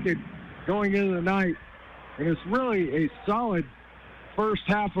expected going into the night. And it's really a solid first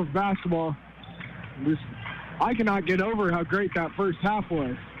half of basketball. I cannot get over how great that first half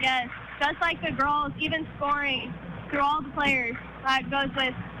was. Yes, just like the girls, even scoring through all the players. That goes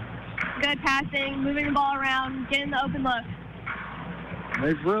with good passing, moving the ball around, getting the open look.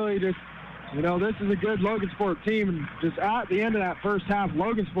 They've really just, this is a good Logansport team. And just at the end of that first half,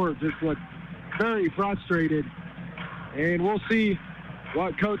 Logansport just looked very frustrated. And we'll see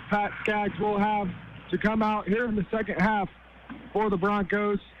what Coach Pat Skaggs will have to come out here in the second half for the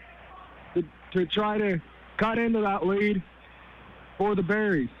Broncos to try to cut into that lead for the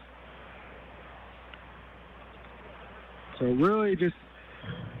Berries. So really just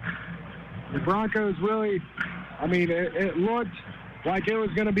the Broncos really, it looked like it was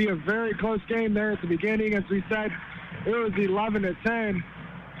going to be a very close game there at the beginning. As we said, it was 11-10.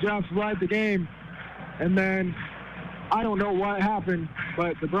 Jeff led the game. And then I don't know what happened,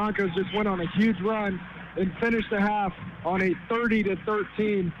 but the Broncos just went on a huge run and finished the half on a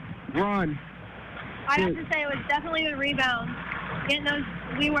 30-13 run. I'd have to say it was definitely the rebounds. Getting those,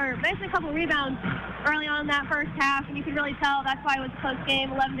 we were missing a couple of rebounds early on in that first half, and you could really tell that's why it was a close game,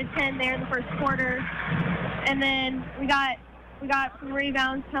 11-10 there in the first quarter. And then we got some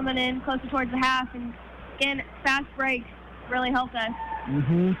rebounds coming in closer towards the half, and again, fast breaks really helped us.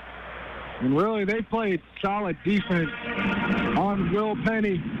 Mm-hmm. And really, they played solid defense on Will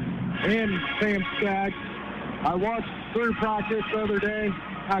Penny and Sam Skaggs. I watched through practice the other day.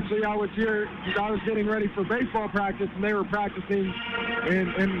 Actually, I was here. I was getting ready for baseball practice, and they were practicing. And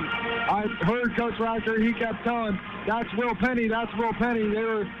I heard Coach Riker. He kept telling, "That's Will Penny. That's Will Penny." They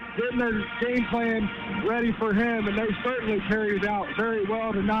were getting their game plan ready for him, and they certainly carried it out very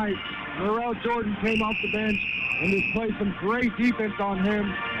well tonight. Morel Jordan came off the bench and just played some great defense on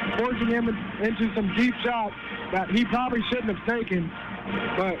him, forcing him into some deep shots that he probably shouldn't have taken.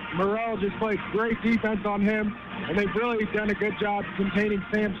 But Morel just played great defense on him, and they've really done a good job containing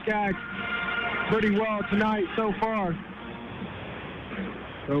Sam Skaggs. pretty well tonight so far.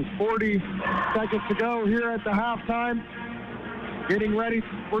 So 40 seconds to go here at the halftime. Getting ready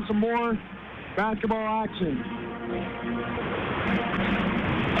for some more basketball action.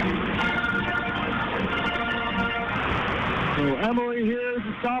 So Emilee here is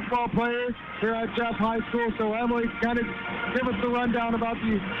a softball player here at Jeff High School. So Emilee, kind of give us the rundown about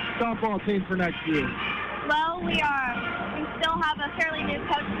the softball team for next year. Well, we still have a fairly new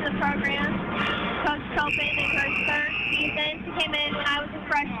coach to the program, Coach Copen, in her third season. She came in when I was a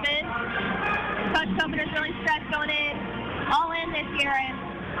freshman. Coach Copen is really stressed going in, all in this year, and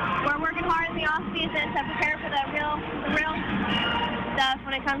we're working hard in the off season to prepare for the real stuff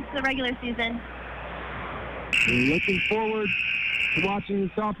when it comes to the regular season. We're looking forward to watching the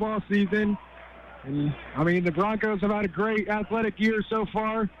softball season. And I mean, the Broncos have had a great athletic year so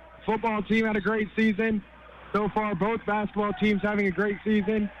far. Football team had a great season. So far, both basketball teams having a great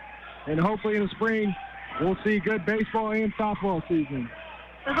season. And hopefully in the spring, we'll see good baseball and softball season.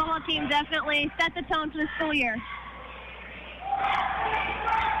 The football team definitely set the tone for the school year.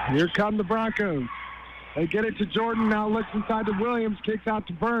 Here come the Broncos. They get it to Jordan. Now looks inside to Williams. Kicks out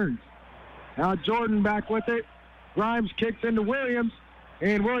to Burns. Now Jordan back with it. Grimes kicks into Williams.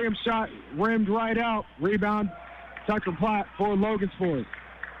 And Williams' shot rimmed right out. Rebound, Tucker Platt for Logansport.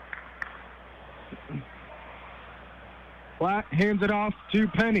 Platt hands it off to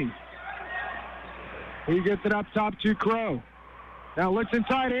Penny. He gets it up top to Crow. Now looks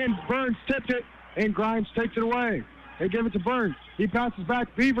inside in. Burns tipped it, and Grimes takes it away. They give it to Burns. He passes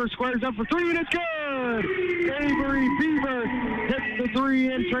back. Beaver squares up for three, and it's good! Avery Beaver hits the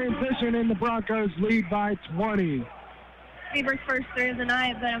three in transition, and the Broncos lead by 20. Beaver's first three of the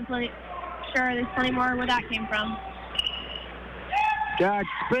night, but I'm sure there's plenty more where that came from. Skaggs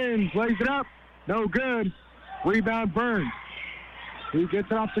spins, lays it up. No good. Rebound Burns. He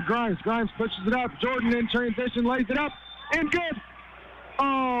gets it off to Grimes. Grimes pushes it up. Jordan in transition, lays it up, and good.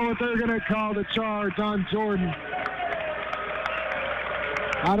 Oh, they're going to call the charge on Jordan.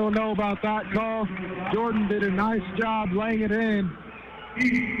 I don't know about that call. Jordan did a nice job laying it in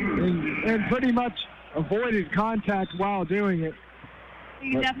and pretty much avoided contact while doing it.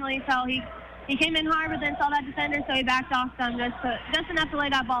 You can definitely tell he came in hard, but then saw that defender, so he backed off some just enough to lay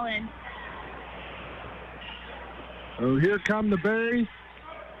that ball in. So here come the Berries.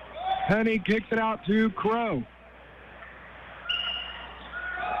 Penny kicks it out to Crow.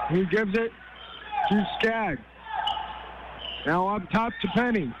 He gives it to Skaggs. Now up top to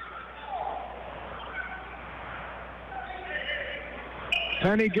Penny.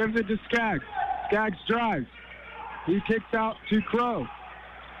 Penny gives it to Skaggs. Skaggs drives. He kicks out to Crow.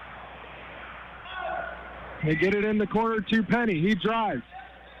 They get it in the corner to Penny. He drives.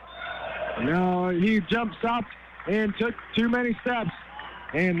 Now he jumps up and took too many steps.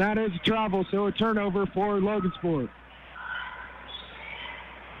 And that is a travel, so a turnover for Logansport.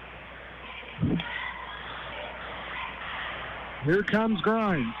 Here comes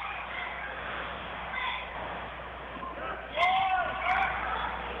Grimes.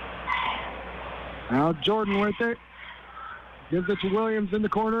 Now Jordan with it. Gives it to Williams in the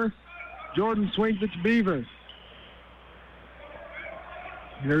corner. Jordan swings it to Beaver.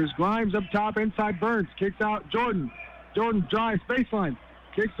 Here's Grimes up top inside Burns. Kicks out Jordan. Jordan drives baseline.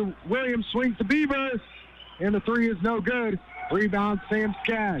 Kicks to Williams, swings to Beaver. And the three is no good. Rebound Sam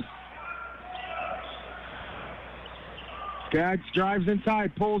Skaggs. Skaggs drives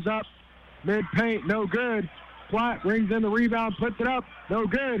inside, pulls up, mid-paint, no good. Platt rings in the rebound, puts it up, no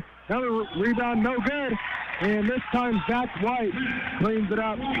good. Another rebound, no good. And this time Zach White cleans it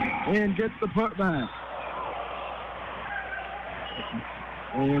up and gets the putback.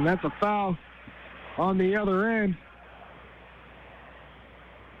 And that's a foul on the other end.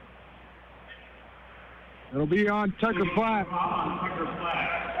 It'll be on Tucker Platt.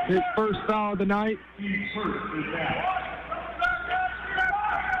 His first foul of the night.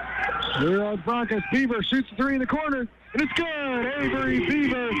 Here are the Broncos. Beaver shoots the three in the corner, and it's good. Avery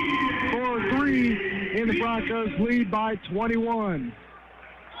Beaver for three, and the Broncos lead by 21.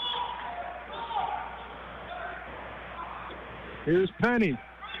 Here's Penny.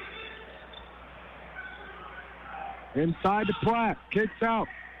 Inside to Platt, kicks out.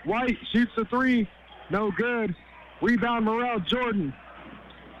 White shoots the three, no good. Rebound Morrell, Jordan.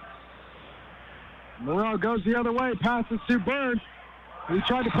 Morrell goes the other way, passes to Burns. He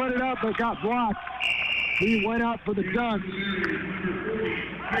tried to put it up, but got blocked. He went out for the dunk.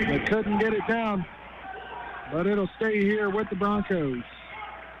 They couldn't get it down, but it'll stay here with the Broncos.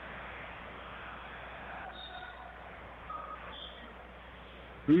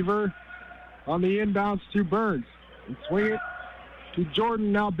 Beaver on the inbounds to Burns. And swing it to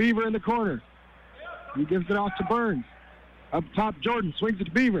Jordan. Now Beaver in the corner. He gives it off to Burns. Up top, Jordan swings it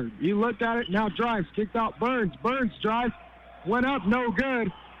to Beaver. He looked at it, now drives, kicked out Burns. Burns drives, went up, no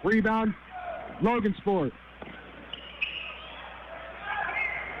good. Rebound, Logansport.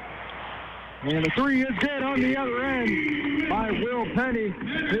 And the three is good on the other end by Will Penny.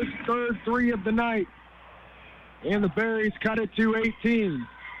 His third three of the night. And the Berries cut it to 18.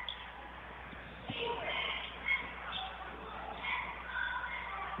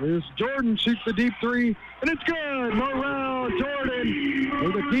 Here's Jordan, shoots the deep three, and it's good. Morrell Jordan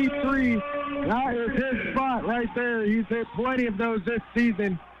with a deep three. That is his spot right there. He's hit plenty of those this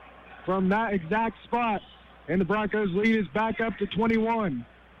season from that exact spot. And the Broncos lead is back up to 21.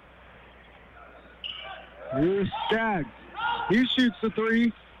 Here's Skaggs. He shoots the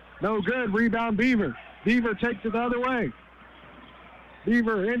three. No good. Rebound Beaver. Beaver takes it the other way.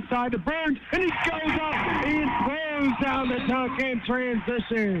 Beaver inside to Burns, and he goes up and throws down the dunk in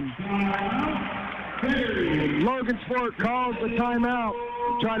transition. And Logansport calls the timeout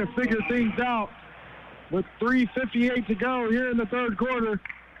to try to figure things out. With 3:58 to go here in the third quarter,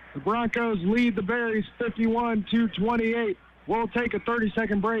 the Broncos lead the Berries 51-28. We'll take a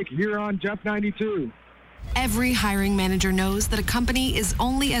 30-second break here on Jeff 92. Every hiring manager knows that a company is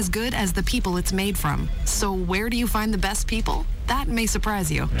only as good as the people it's made from. So where do you find the best people? That may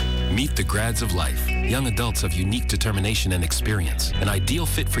surprise you. Meet the grads of life. Young adults of unique determination and experience. An ideal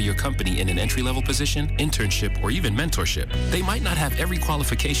fit for your company in an entry-level position, internship, or even mentorship. They might not have every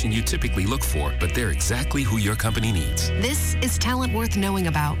qualification you typically look for, but they're exactly who your company needs. This is talent worth knowing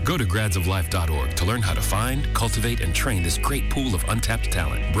about. Go to gradsoflife.org to learn how to find, cultivate, and train this great pool of untapped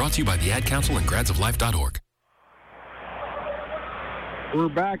talent. Brought to you by the Ad Council and gradsoflife.org. We're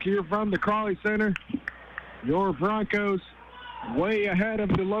back here from the Crawley Center. Your Broncos way ahead of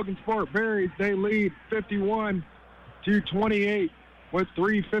the Logansport Berries. They lead 51-28 with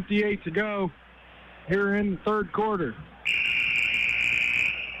 3:58 to go here in the third quarter.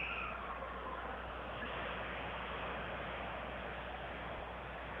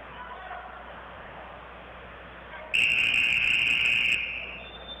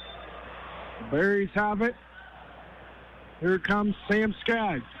 The Berries have it. Here comes Sam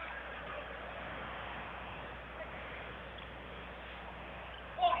Skaggs.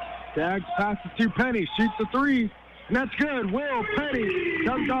 Skaggs passes to Penny, shoots the three, and that's good. Will Penny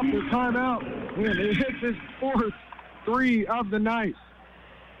comes off the timeout, and he hits his fourth three of the night.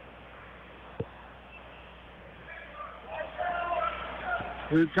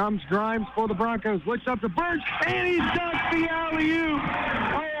 Here comes Grimes for the Broncos. Looks up to Burns, and he dunks the alley-oop.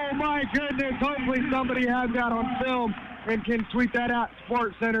 Oh, my goodness. Hopefully somebody has that on film and can tweet that at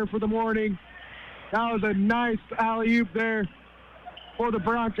Sports Center for the morning. That was a nice alley-oop there for the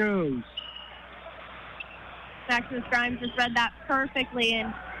Broncos. Maximus Grimes just read that perfectly,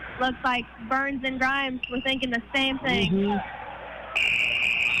 and looks like Burns and Grimes were thinking the same thing. Mm-hmm.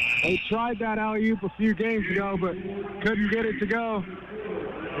 They tried that alley-oop a few games ago, but couldn't get it to go.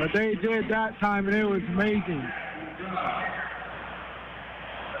 But they did that time, and it was amazing.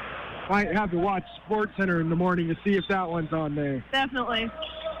 Might have to watch Sports Center in the morning to see if that one's on there. Definitely.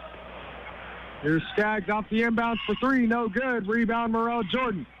 Here's Skaggs off the inbounds for three. No good. Rebound, Morrell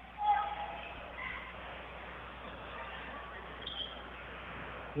Jordan.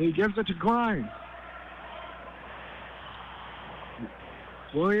 He gives it to Grimes.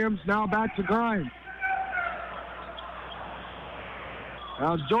 Williams now back to Grimes.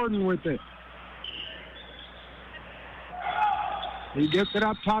 Now Jordan with it. He gets it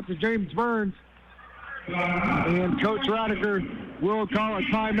up top to James Burns. And Coach Radiker will call a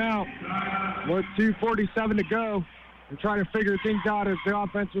timeout with 2:47 to go. They're trying to figure things out as the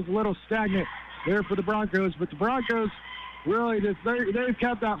offense was a little stagnant there for the Broncos. But the Broncos really they've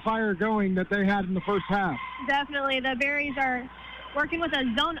kept that fire going that they had in the first half. Definitely. The Berries are working with a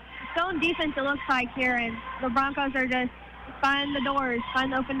zone defense, it looks like here, and the Broncos are just find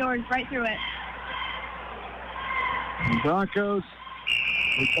the open doors right through it. The Broncos,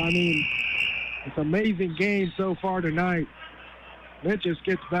 it's an amazing game so far tonight. It just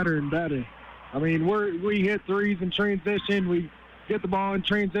gets better and better. I mean, we hit threes in transition. We get the ball in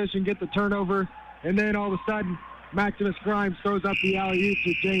transition, get the turnover, and then all of a sudden, Maximus Grimes throws up the alley-oop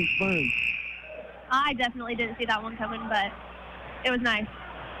to James Burns. I definitely didn't see that one coming, but it was nice.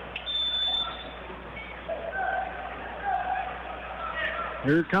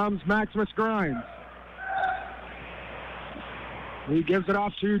 Here comes Maximus Grimes. He gives it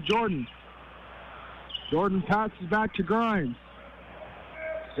off to Jordan. Jordan passes back to Grimes.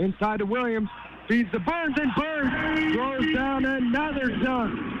 Inside to Williams. Feeds to Burns, and Burns throws down another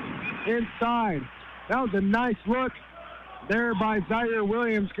dunk inside. That was a nice look there by Zaire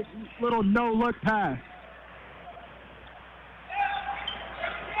Williams. Little no-look pass.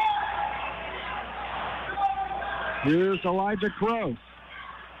 Here's Elijah Crow.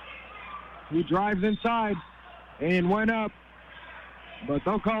 He drives inside and went up, but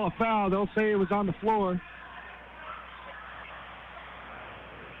they'll call a foul. They'll say it was on the floor.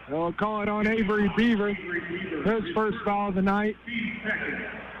 They'll call it on Avery Beaver, his first foul of the night.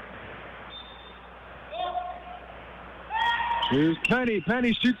 Here's Penny.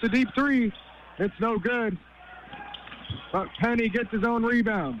 Penny shoots a deep three. It's no good. But Penny gets his own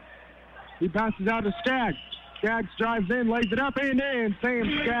rebound. He passes out to Skaggs. Skaggs drives in, lays it up and in.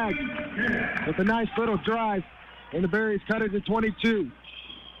 Sam Skaggs with a nice little drive. And the Berries cut it to 22.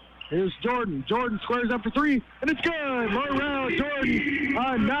 Here's Jordan. Jordan squares up for three, and it's good. Morrell Jordan,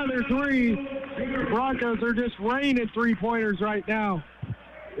 another three. The Broncos are just raining three-pointers right now,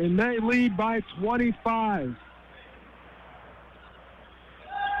 and they lead by 25.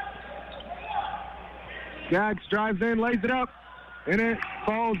 Skaggs drives in, lays it up, and it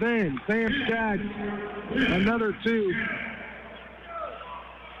falls in. Sam Skaggs, another two.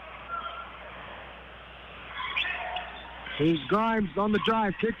 Here's Grimes on the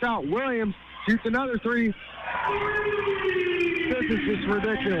drive, kicks out. Williams shoots another three. This is just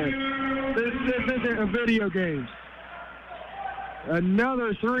ridiculous. This isn't a video game.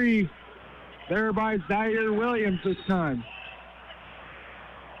 Another three there by Zaire Williams this time.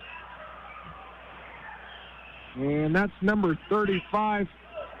 And that's number 35.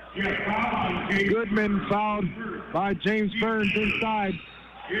 Goodman fouled by James Burns inside.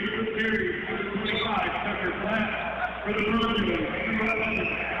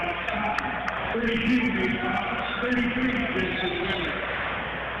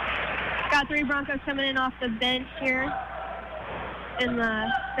 Got three Broncos coming in off the bench here in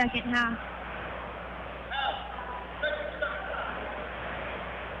the second half.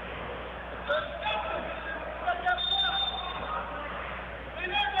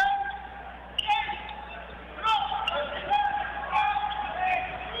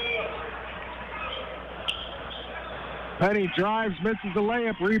 Penny drives, misses the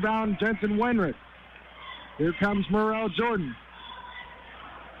layup. Rebound, Jensen Wenrick. Here comes Morrell Jordan.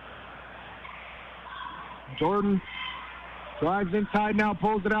 Jordan drives inside now,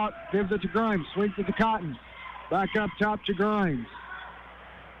 pulls it out, gives it to Grimes, swings it to Cotton. Back up top to Grimes.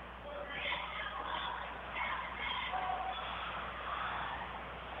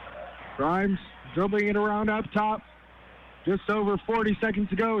 Grimes dribbling it around up top. Just over 40 seconds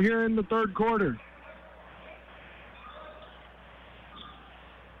to go here in the third quarter.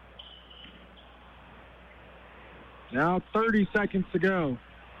 Now 30 seconds to go.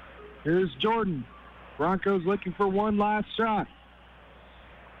 Here's Jordan. Broncos looking for one last shot.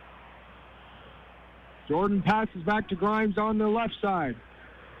 Jordan passes back to Grimes on the left side.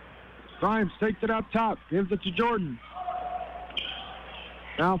 Grimes takes it up top, gives it to Jordan.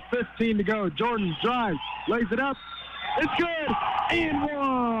 Now 15 to go. Jordan drives, lays it up. It's good. And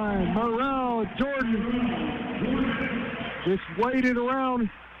one. Morrell Jordan just waited around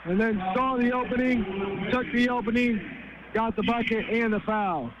and then saw the opening, took the opening, got the bucket and the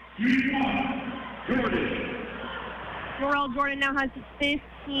foul. Morrell Jordan now has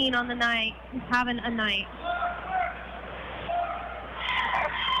 15 on the night. He's having a night.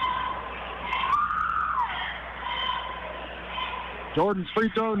 Jordan's free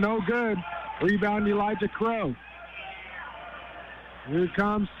throw, no good. Rebound, Elijah Crow. Here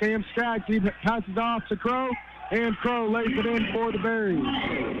comes Sam Skaggs. He passes off to Crow, and Crow lays it in for the Berries.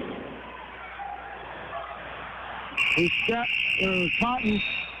 Cotton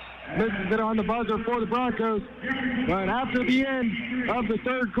misses it on the buzzer for the Broncos. But after the end of the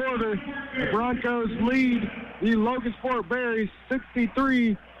third quarter, the Broncos lead the Logansport Berries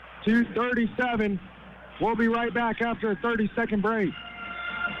 63-37. We'll be right back after a 30-second break.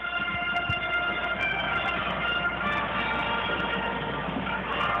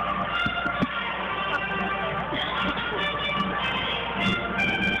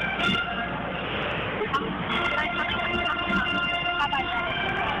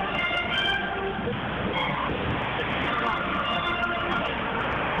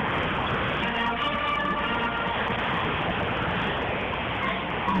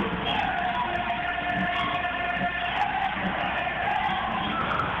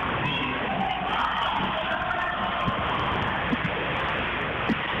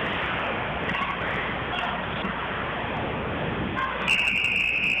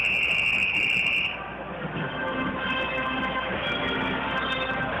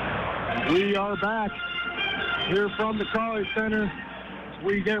 We are back here from the College Center as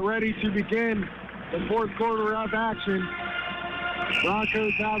we get ready to begin the fourth quarter of action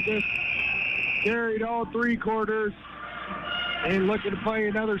Broncos have this carried all 3 quarters and looking to play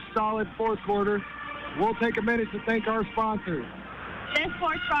another solid 4th quarter. We'll take a minute to thank our sponsors. This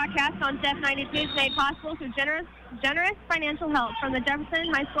sports broadcast on Jeff 92 is made possible through generous financial help from the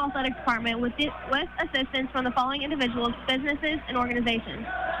Jefferson High School Athletic Department with assistance from the following individuals, businesses, and organizations.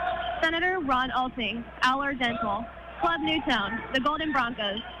 Senator Ron Alting, Aller Dental, Club Newtown, the Golden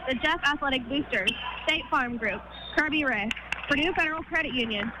Broncos, the Jeff Athletic Boosters, State Farm Group, Kirby Rick, Purdue Federal Credit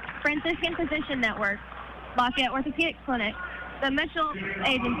Union, Franciscan Physician Network, Lafayette Orthopedic Clinic, the Mitchell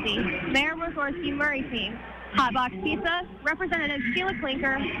Agency, Mayor Mussorgsky Murray Team, Hot Box Pizza, Representative Sheila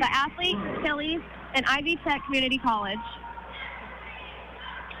Klinker, the Athletes, Tilly's, and Ivy Tech Community College.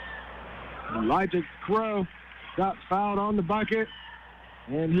 Elijah Crow got fouled on the bucket,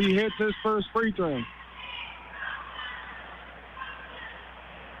 and he hits his first free throw.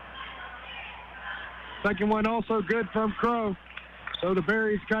 Second one also good from Crow. So the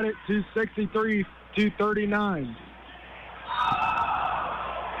Berries cut it to 63-39.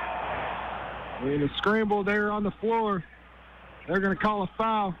 In a scramble there on the floor, they're going to call a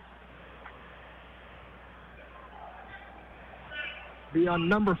foul. Be on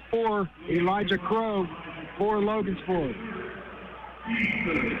number 4, Elijah Crow for Logansport.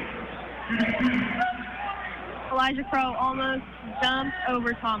 Elijah Crow almost jumped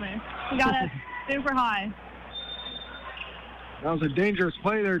over Thomas. He got it super high. That was a dangerous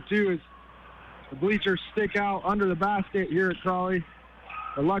play there, too, as the bleachers stick out under the basket here at Crawley.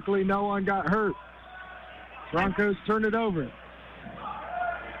 But luckily, no one got hurt. Broncos turn it over.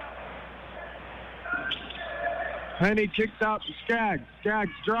 Penny kicks out to Skaggs.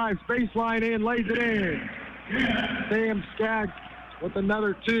 Skaggs drives baseline in, lays it in. Sam Skaggs with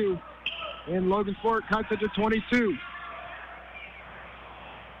another 2. And Logansport cuts it to 22.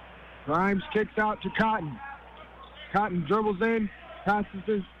 Grimes kicks out to Cotton. Cotton dribbles in, passes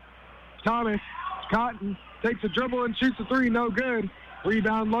to Thomas. Cotton takes a dribble and shoots a 3, no good.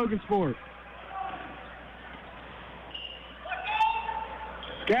 Rebound Logansport.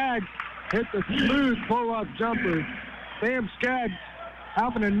 Skaggs hits a smooth pull-up jumper. Sam Skaggs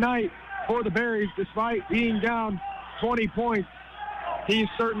having a night for the Berries despite being down 20 points. He's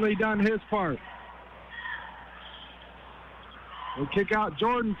certainly done his part. They kick out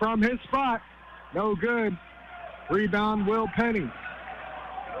Jordan from his spot. No good. Rebound Will Penny.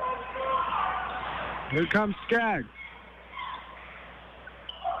 Here comes Skaggs.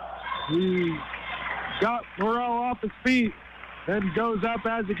 He got Morrell off his feet, then goes up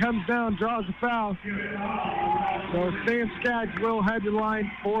as he comes down, draws a foul. So Sam Skaggs will head to the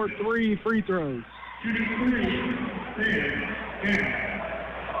line for 3 free throws.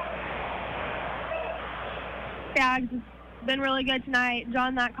 Skaggs has been really good tonight,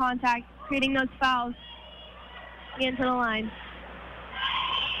 drawing that contact, creating those fouls. Into the line.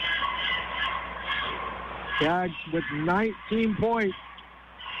 Skaggs with 19 points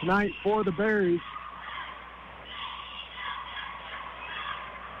tonight for the Berries.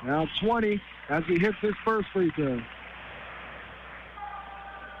 Now 20 as he hits his first free throw.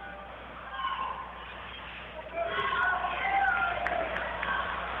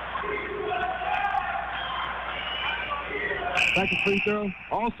 Second free throw,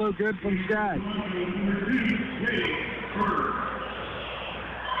 also good from Skaggs.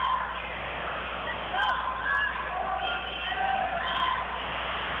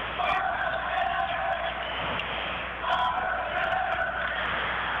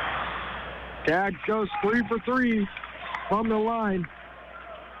 Skaggs goes 3 for 3 from the line.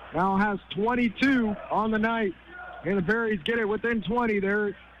 Now has 22 on the night. And the Berries get it within 20.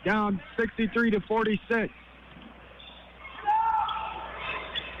 They're down 63-46.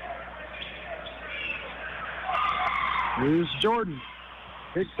 Here's Jordan.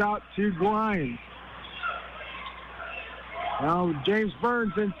 Kicks out to Grimes. Now James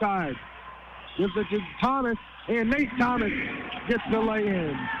Burns inside. Gives it to Thomas. And Nate Thomas gets the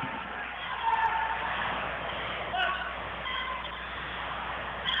lay-in.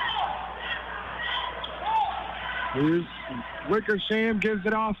 Here's Wickersham, gives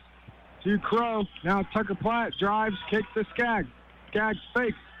it off to Crow. Now Tucker Platt drives, kicks to Skaggs. Skaggs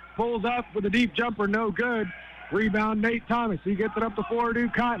fakes, pulls up with a deep jumper, no good. Rebound Nate Thomas. He gets it up the floor to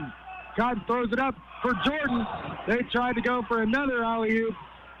Cotton. Cotton throws it up for Jordan. They tried to go for another alley-oop.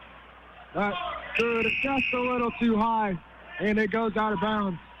 But threw it just a little too high, and it goes out of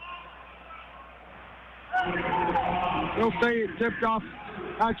bounds. They'll say it tipped off.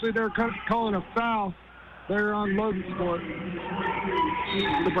 Actually, they're calling a foul. They're on Logansport.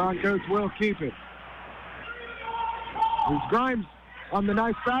 The Broncos will keep it. There's Grimes on the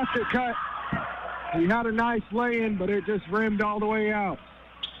nice basket cut. He had a nice lay-in, but it just rimmed all the way out.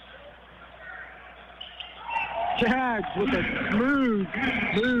 Skaggs with a smooth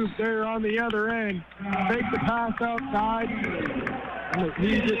move there on the other end. Takes the pass outside.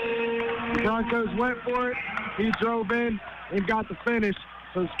 The Broncos went for it. He drove in and got the finish.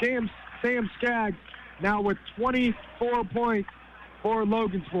 So Sam Skaggs now with 24 points for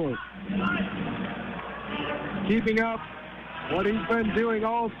Logansport. Keeping up what he's been doing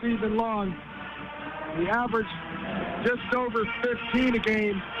all season long. He averaged just over 15 a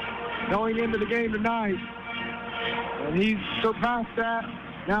game going into the game tonight. And he's surpassed that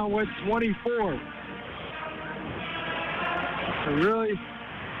now with 24. So really,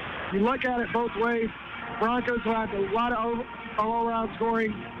 you look at it both ways. Broncos have had a lot of all-around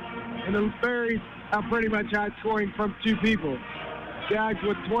scoring, and the Berries have pretty much had scoring from two people. Skaggs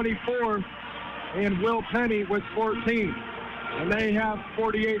with 24 and Will Penny with 14. And they have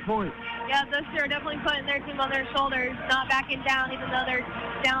 48 points. Yeah, those two are definitely putting their team on their shoulders, not backing down, even though they're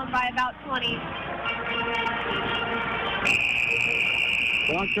down by about 20.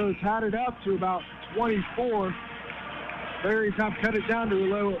 Broncos had it up to about 24. Berries have cut it down to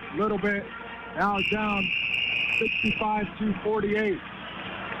a little bit. Now it's down 65-48.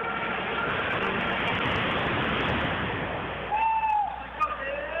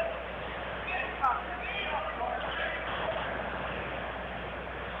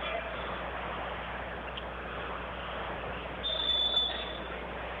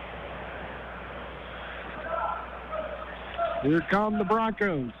 Here come the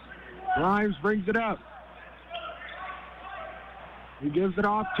Broncos. Grimes brings it up. He gives it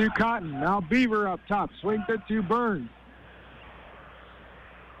off to Cotton. Now Beaver up top. Swings it to Burns.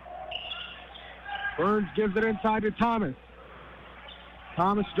 Burns gives it inside to Thomas.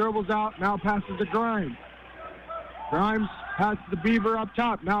 Thomas dribbles out. Now passes to Grimes. Grimes passes to Beaver up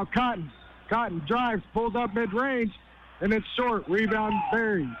top. Now Cotton. Cotton drives, pulls up mid-range, and it's short. Rebound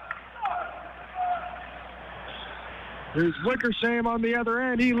Berries. There's Wickersham on the other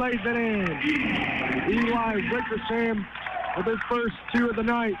end. He lays it in. Eli Wickersham with his first two of the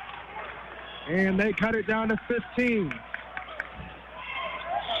night. And they cut it down to 15.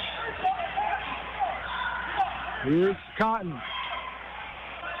 Here's Cotton.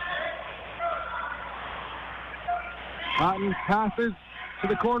 Cotton passes to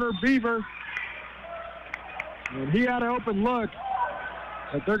the corner, Beaver. And he had an open look,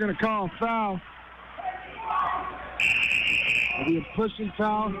 but they're going to call a foul. It'll be a pushing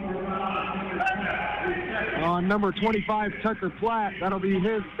foul on number 25, Tucker Platt. That'll be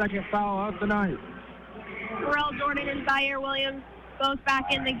his second foul of the night. Terrell Jordan and Zaire Williams both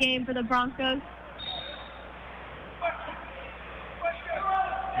back in the game for the Broncos.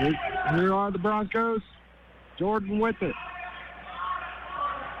 Here are the Broncos. Jordan with it.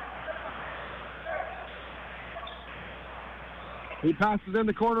 He passes in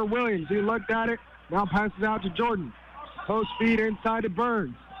the corner, Williams. He looked at it, now passes out to Jordan. Post feed inside to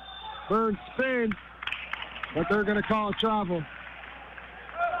Burns. Burns spins, but they're going to call a travel.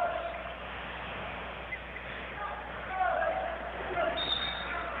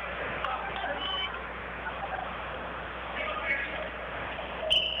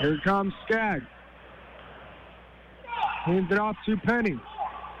 Here comes Skaggs. Hands it off to Penny.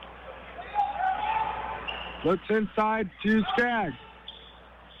 Looks inside to Skaggs.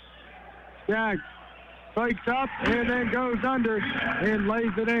 Skaggs fakes up and then goes under and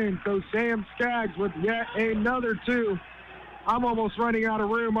lays it in. So Sam Skaggs with yet another two. I'm almost running out of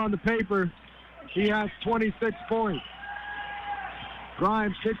room on the paper. He has 26 points.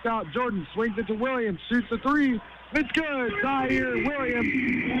 Grimes kicks out Jordan, swings it to Williams, shoots a three. It's good. Zaire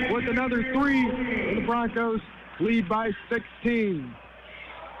Williams with another three. And the Broncos lead by 16.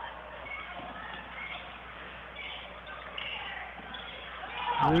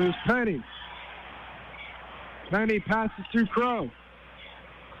 Here's Penny. Penny passes to Crow.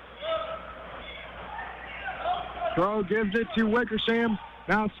 Crow gives it to Wickersham.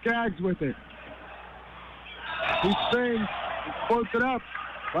 Now Skaggs with it. He spins, floats it up,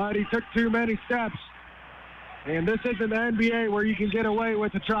 but he took too many steps. And this isn't the NBA where you can get away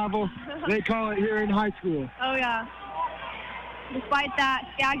with the travel. They call it here in high school. Oh, yeah. Despite that,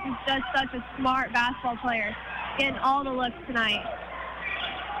 Skaggs is just such a smart basketball player. Getting all the looks tonight.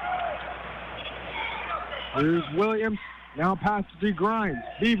 Here's Williams. Now passes to Grimes.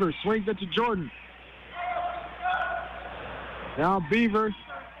 Beaver swings it to Jordan. Now Beaver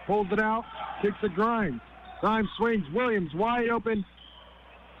pulls it out, kicks it Grimes. Grimes swings. Williams wide open.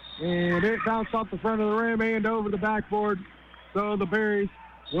 And it bounced off the front of the rim and over the backboard. So the Berries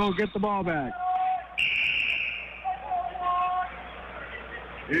will get the ball back.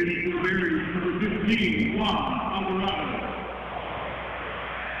 is the Berries, number 15, Juan Alvarado.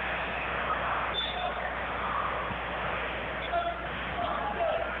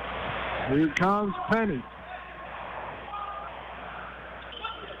 Here comes Penny.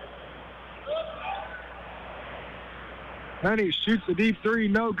 Penny shoots a deep three,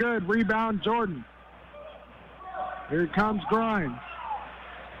 no good. Rebound, Jordan. Here comes Grimes.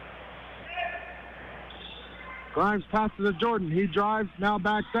 Grimes passes to Jordan. He drives, now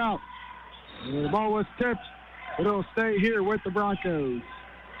backs out. And the ball was tipped, but it'll stay here with the Broncos.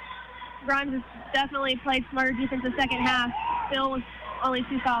 Grimes has definitely played smarter defense the second half. Still with only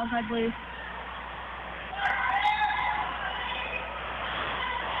 2 fouls, I believe.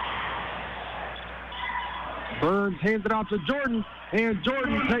 Burns hands it off to Jordan, and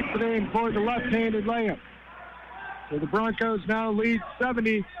Jordan takes it in for the left-handed layup. So the Broncos now lead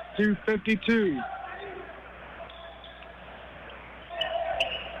 70-52.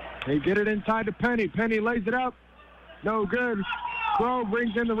 They get it inside to Penny. Penny lays it up. No good. Crow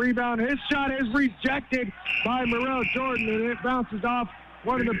brings in the rebound. His shot is rejected by Morrell Jordan, and it bounces off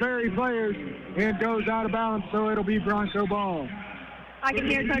one of the Berry players and goes out of bounds, so it'll be Bronco ball. I can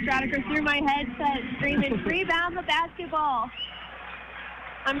hear Coach Radiker through my headset screaming, rebound the basketball.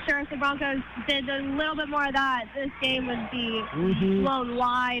 I'm sure if the Broncos did a little bit more of that, this game would be blown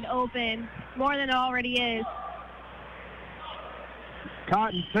wide open, more than it already is.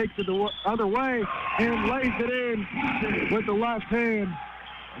 Cotton takes it the other way and lays it in with the left hand.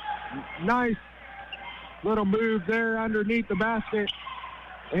 Nice little move there underneath the basket.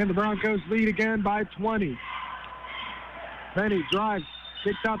 And the Broncos lead again by 20. Penny drives,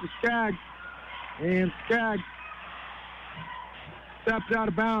 kicks out to Skaggs, and Skaggs steps out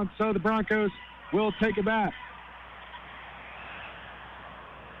of bounds, so the Broncos will take it back.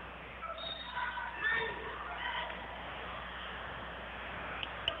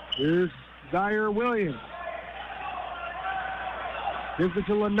 Here's Zaire Williams. Gives it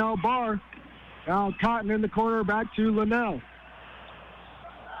to Linnell Barr. Now Cotton in the corner, back to Linnell.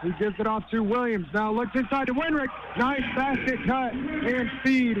 He gives it off to Williams. Now looks inside to Wenrick. Nice basket cut and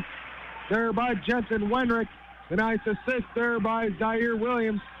feed there by Jensen Wenrick. The nice assist there by Zaire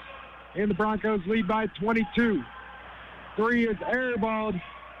Williams. And the Broncos lead by 22. 3 is airballed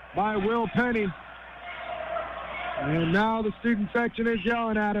by Will Penny. And now the student section is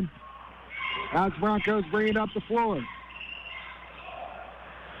yelling at him as Broncos bring it up the floor.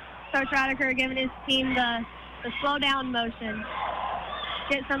 Coach Radiker giving his team the slow down motion.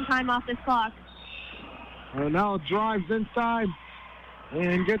 Get some time off this clock. And now drives inside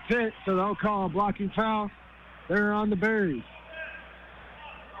and gets hit, so they'll call a blocking foul there on the Berries.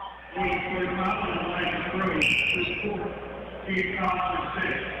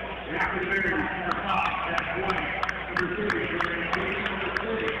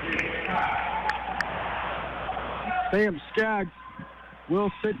 Sam Skaggs will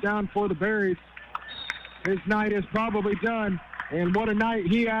sit down for the Berries. His night is probably done. And what a night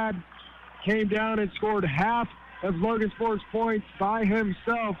he had. Came down and scored half of Logansport's points by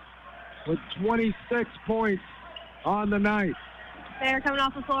himself with 26 points on the night. They're coming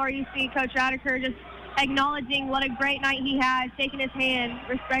off the floor. You see Coach Radiker just acknowledging what a great night he had, shaking his hand,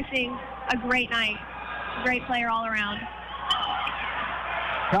 respecting a great night. Great player all around.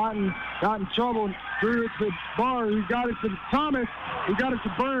 Cotton got in trouble, threw it to Barr, who got it to Thomas, who got it to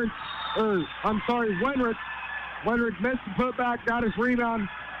Burns, Wenrick. Wenrick missed the putback, got his rebound,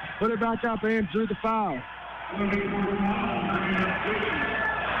 put it back up, and drew the foul.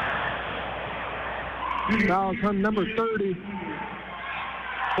 Foul on number 30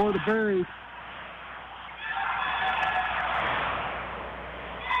 for the Berries.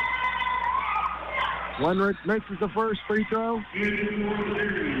 Wenrick misses the first free throw.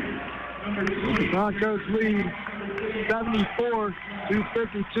 The Broncos lead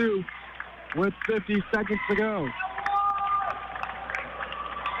 74-52 with 50 seconds to go.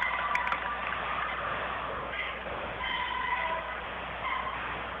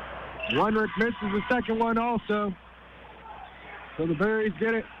 Wenrick misses the second one also. So the Berries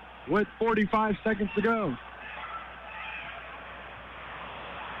get it with 45 seconds to go.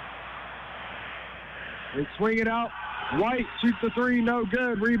 They swing it out. White shoots the three, no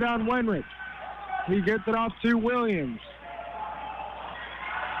good. Rebound Wenrick. He gets it off to Williams.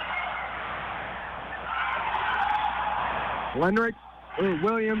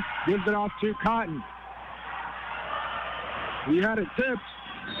 Williams gives it off to Cotton. He had it tipped,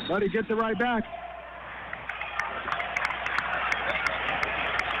 but he gets it right back.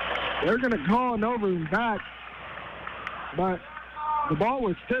 They're going to call an over and back, but the ball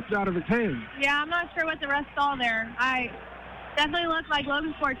was tipped out of his hand. Yeah, I'm not sure what the refs saw there. Definitely looked like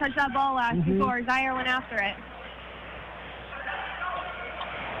Logansport touched that ball last before Zaire went after it.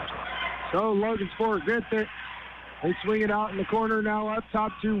 So Logansport gets it. They swing it out in the corner now up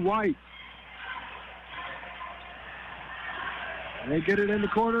top to White. They get it in the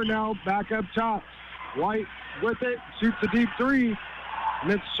corner now, back up top. White with it, shoots a deep three,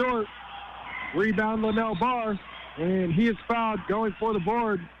 and it's short. Rebound Linnell Barr, and he is fouled going for the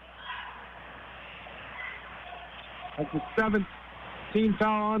board. That's the 7th team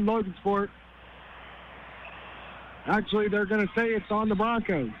foul on Logansport. Actually, they're going to say it's on the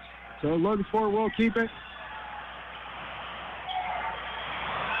Broncos. So Logansport will keep it.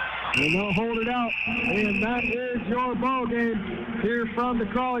 And they'll hold it out. And that is your ball game here from the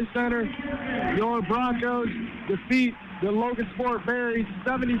Crawley Center. Your Broncos defeat the Logansport Berries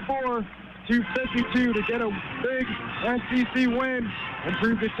 74-52 to get a big NCC win and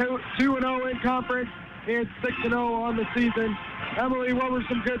prove the 2-0 in conference and 6-0 on the season. Emilee, what were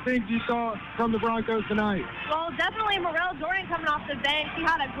some good things you saw from the Broncos tonight? Well, definitely Morel Jordan coming off the bench. He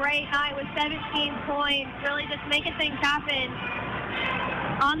had a great night with 17 points, really just making things happen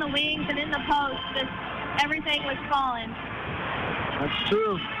on the wings and in the post. Just everything was falling. That's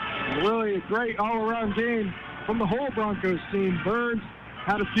true. Really a great all-around game from the whole Broncos team. Burns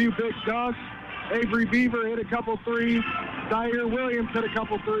had a few big dunks. Avery Beaver hit a couple threes. Zaire Williams hit a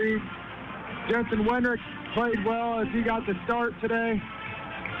couple threes. Jensen Wenrick played well as he got the start today.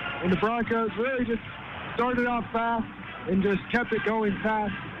 And the Broncos really just started off fast and just kept it going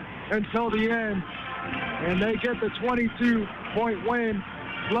fast until the end. And they get the 22-point win.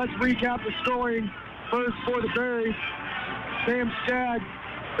 Let's recap the scoring first for the Berries. Sam Skaggs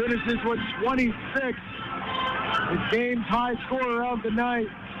finishes with 26. His game's high scorer of the night.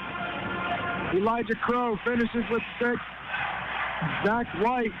 Elijah Crow finishes with 6. Zach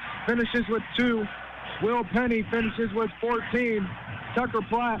White finishes with 2. Will Penny finishes with 14. Tucker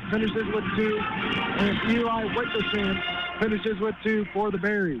Platt finishes with 2. And Eli Wickersham finishes with 2 for the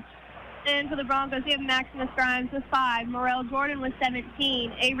Berries. And for the Broncos, we have Maximus Grimes with 5. Morel Jordan with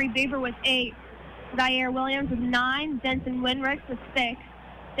 17. Avery Beaver with 8. Zaire Williams with 9. Jensen Winricks with 6.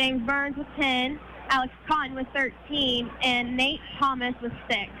 James Burns with 10. Alex Cotton with 13. And Nate Thomas with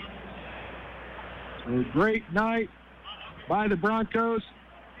 6. A great night by the Broncos.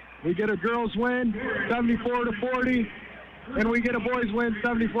 We get a girls win, 74-40, and we get a boys win,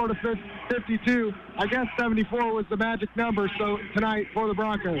 74-52. I guess 74 was the magic number so tonight for the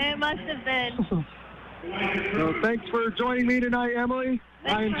Broncos. It must have been. So thanks for joining me tonight, Emilee.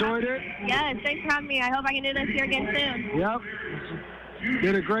 I enjoyed it. Yes, thanks for having me. I hope I can do this here again soon. Yep.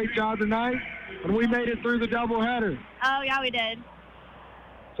 Did a great job tonight, and we made it through the doubleheader. Oh, yeah, we did.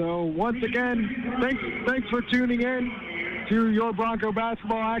 So once again, thanks for tuning in to your Bronco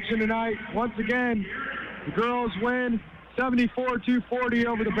basketball action tonight. Once again, the girls win 74-40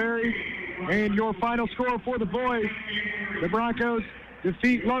 over the Berries. And your final score for the boys, the Broncos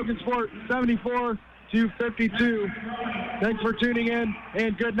defeat Logansport 74-52. Thanks for tuning in,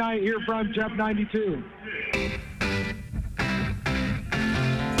 and good night here from Jeff 92.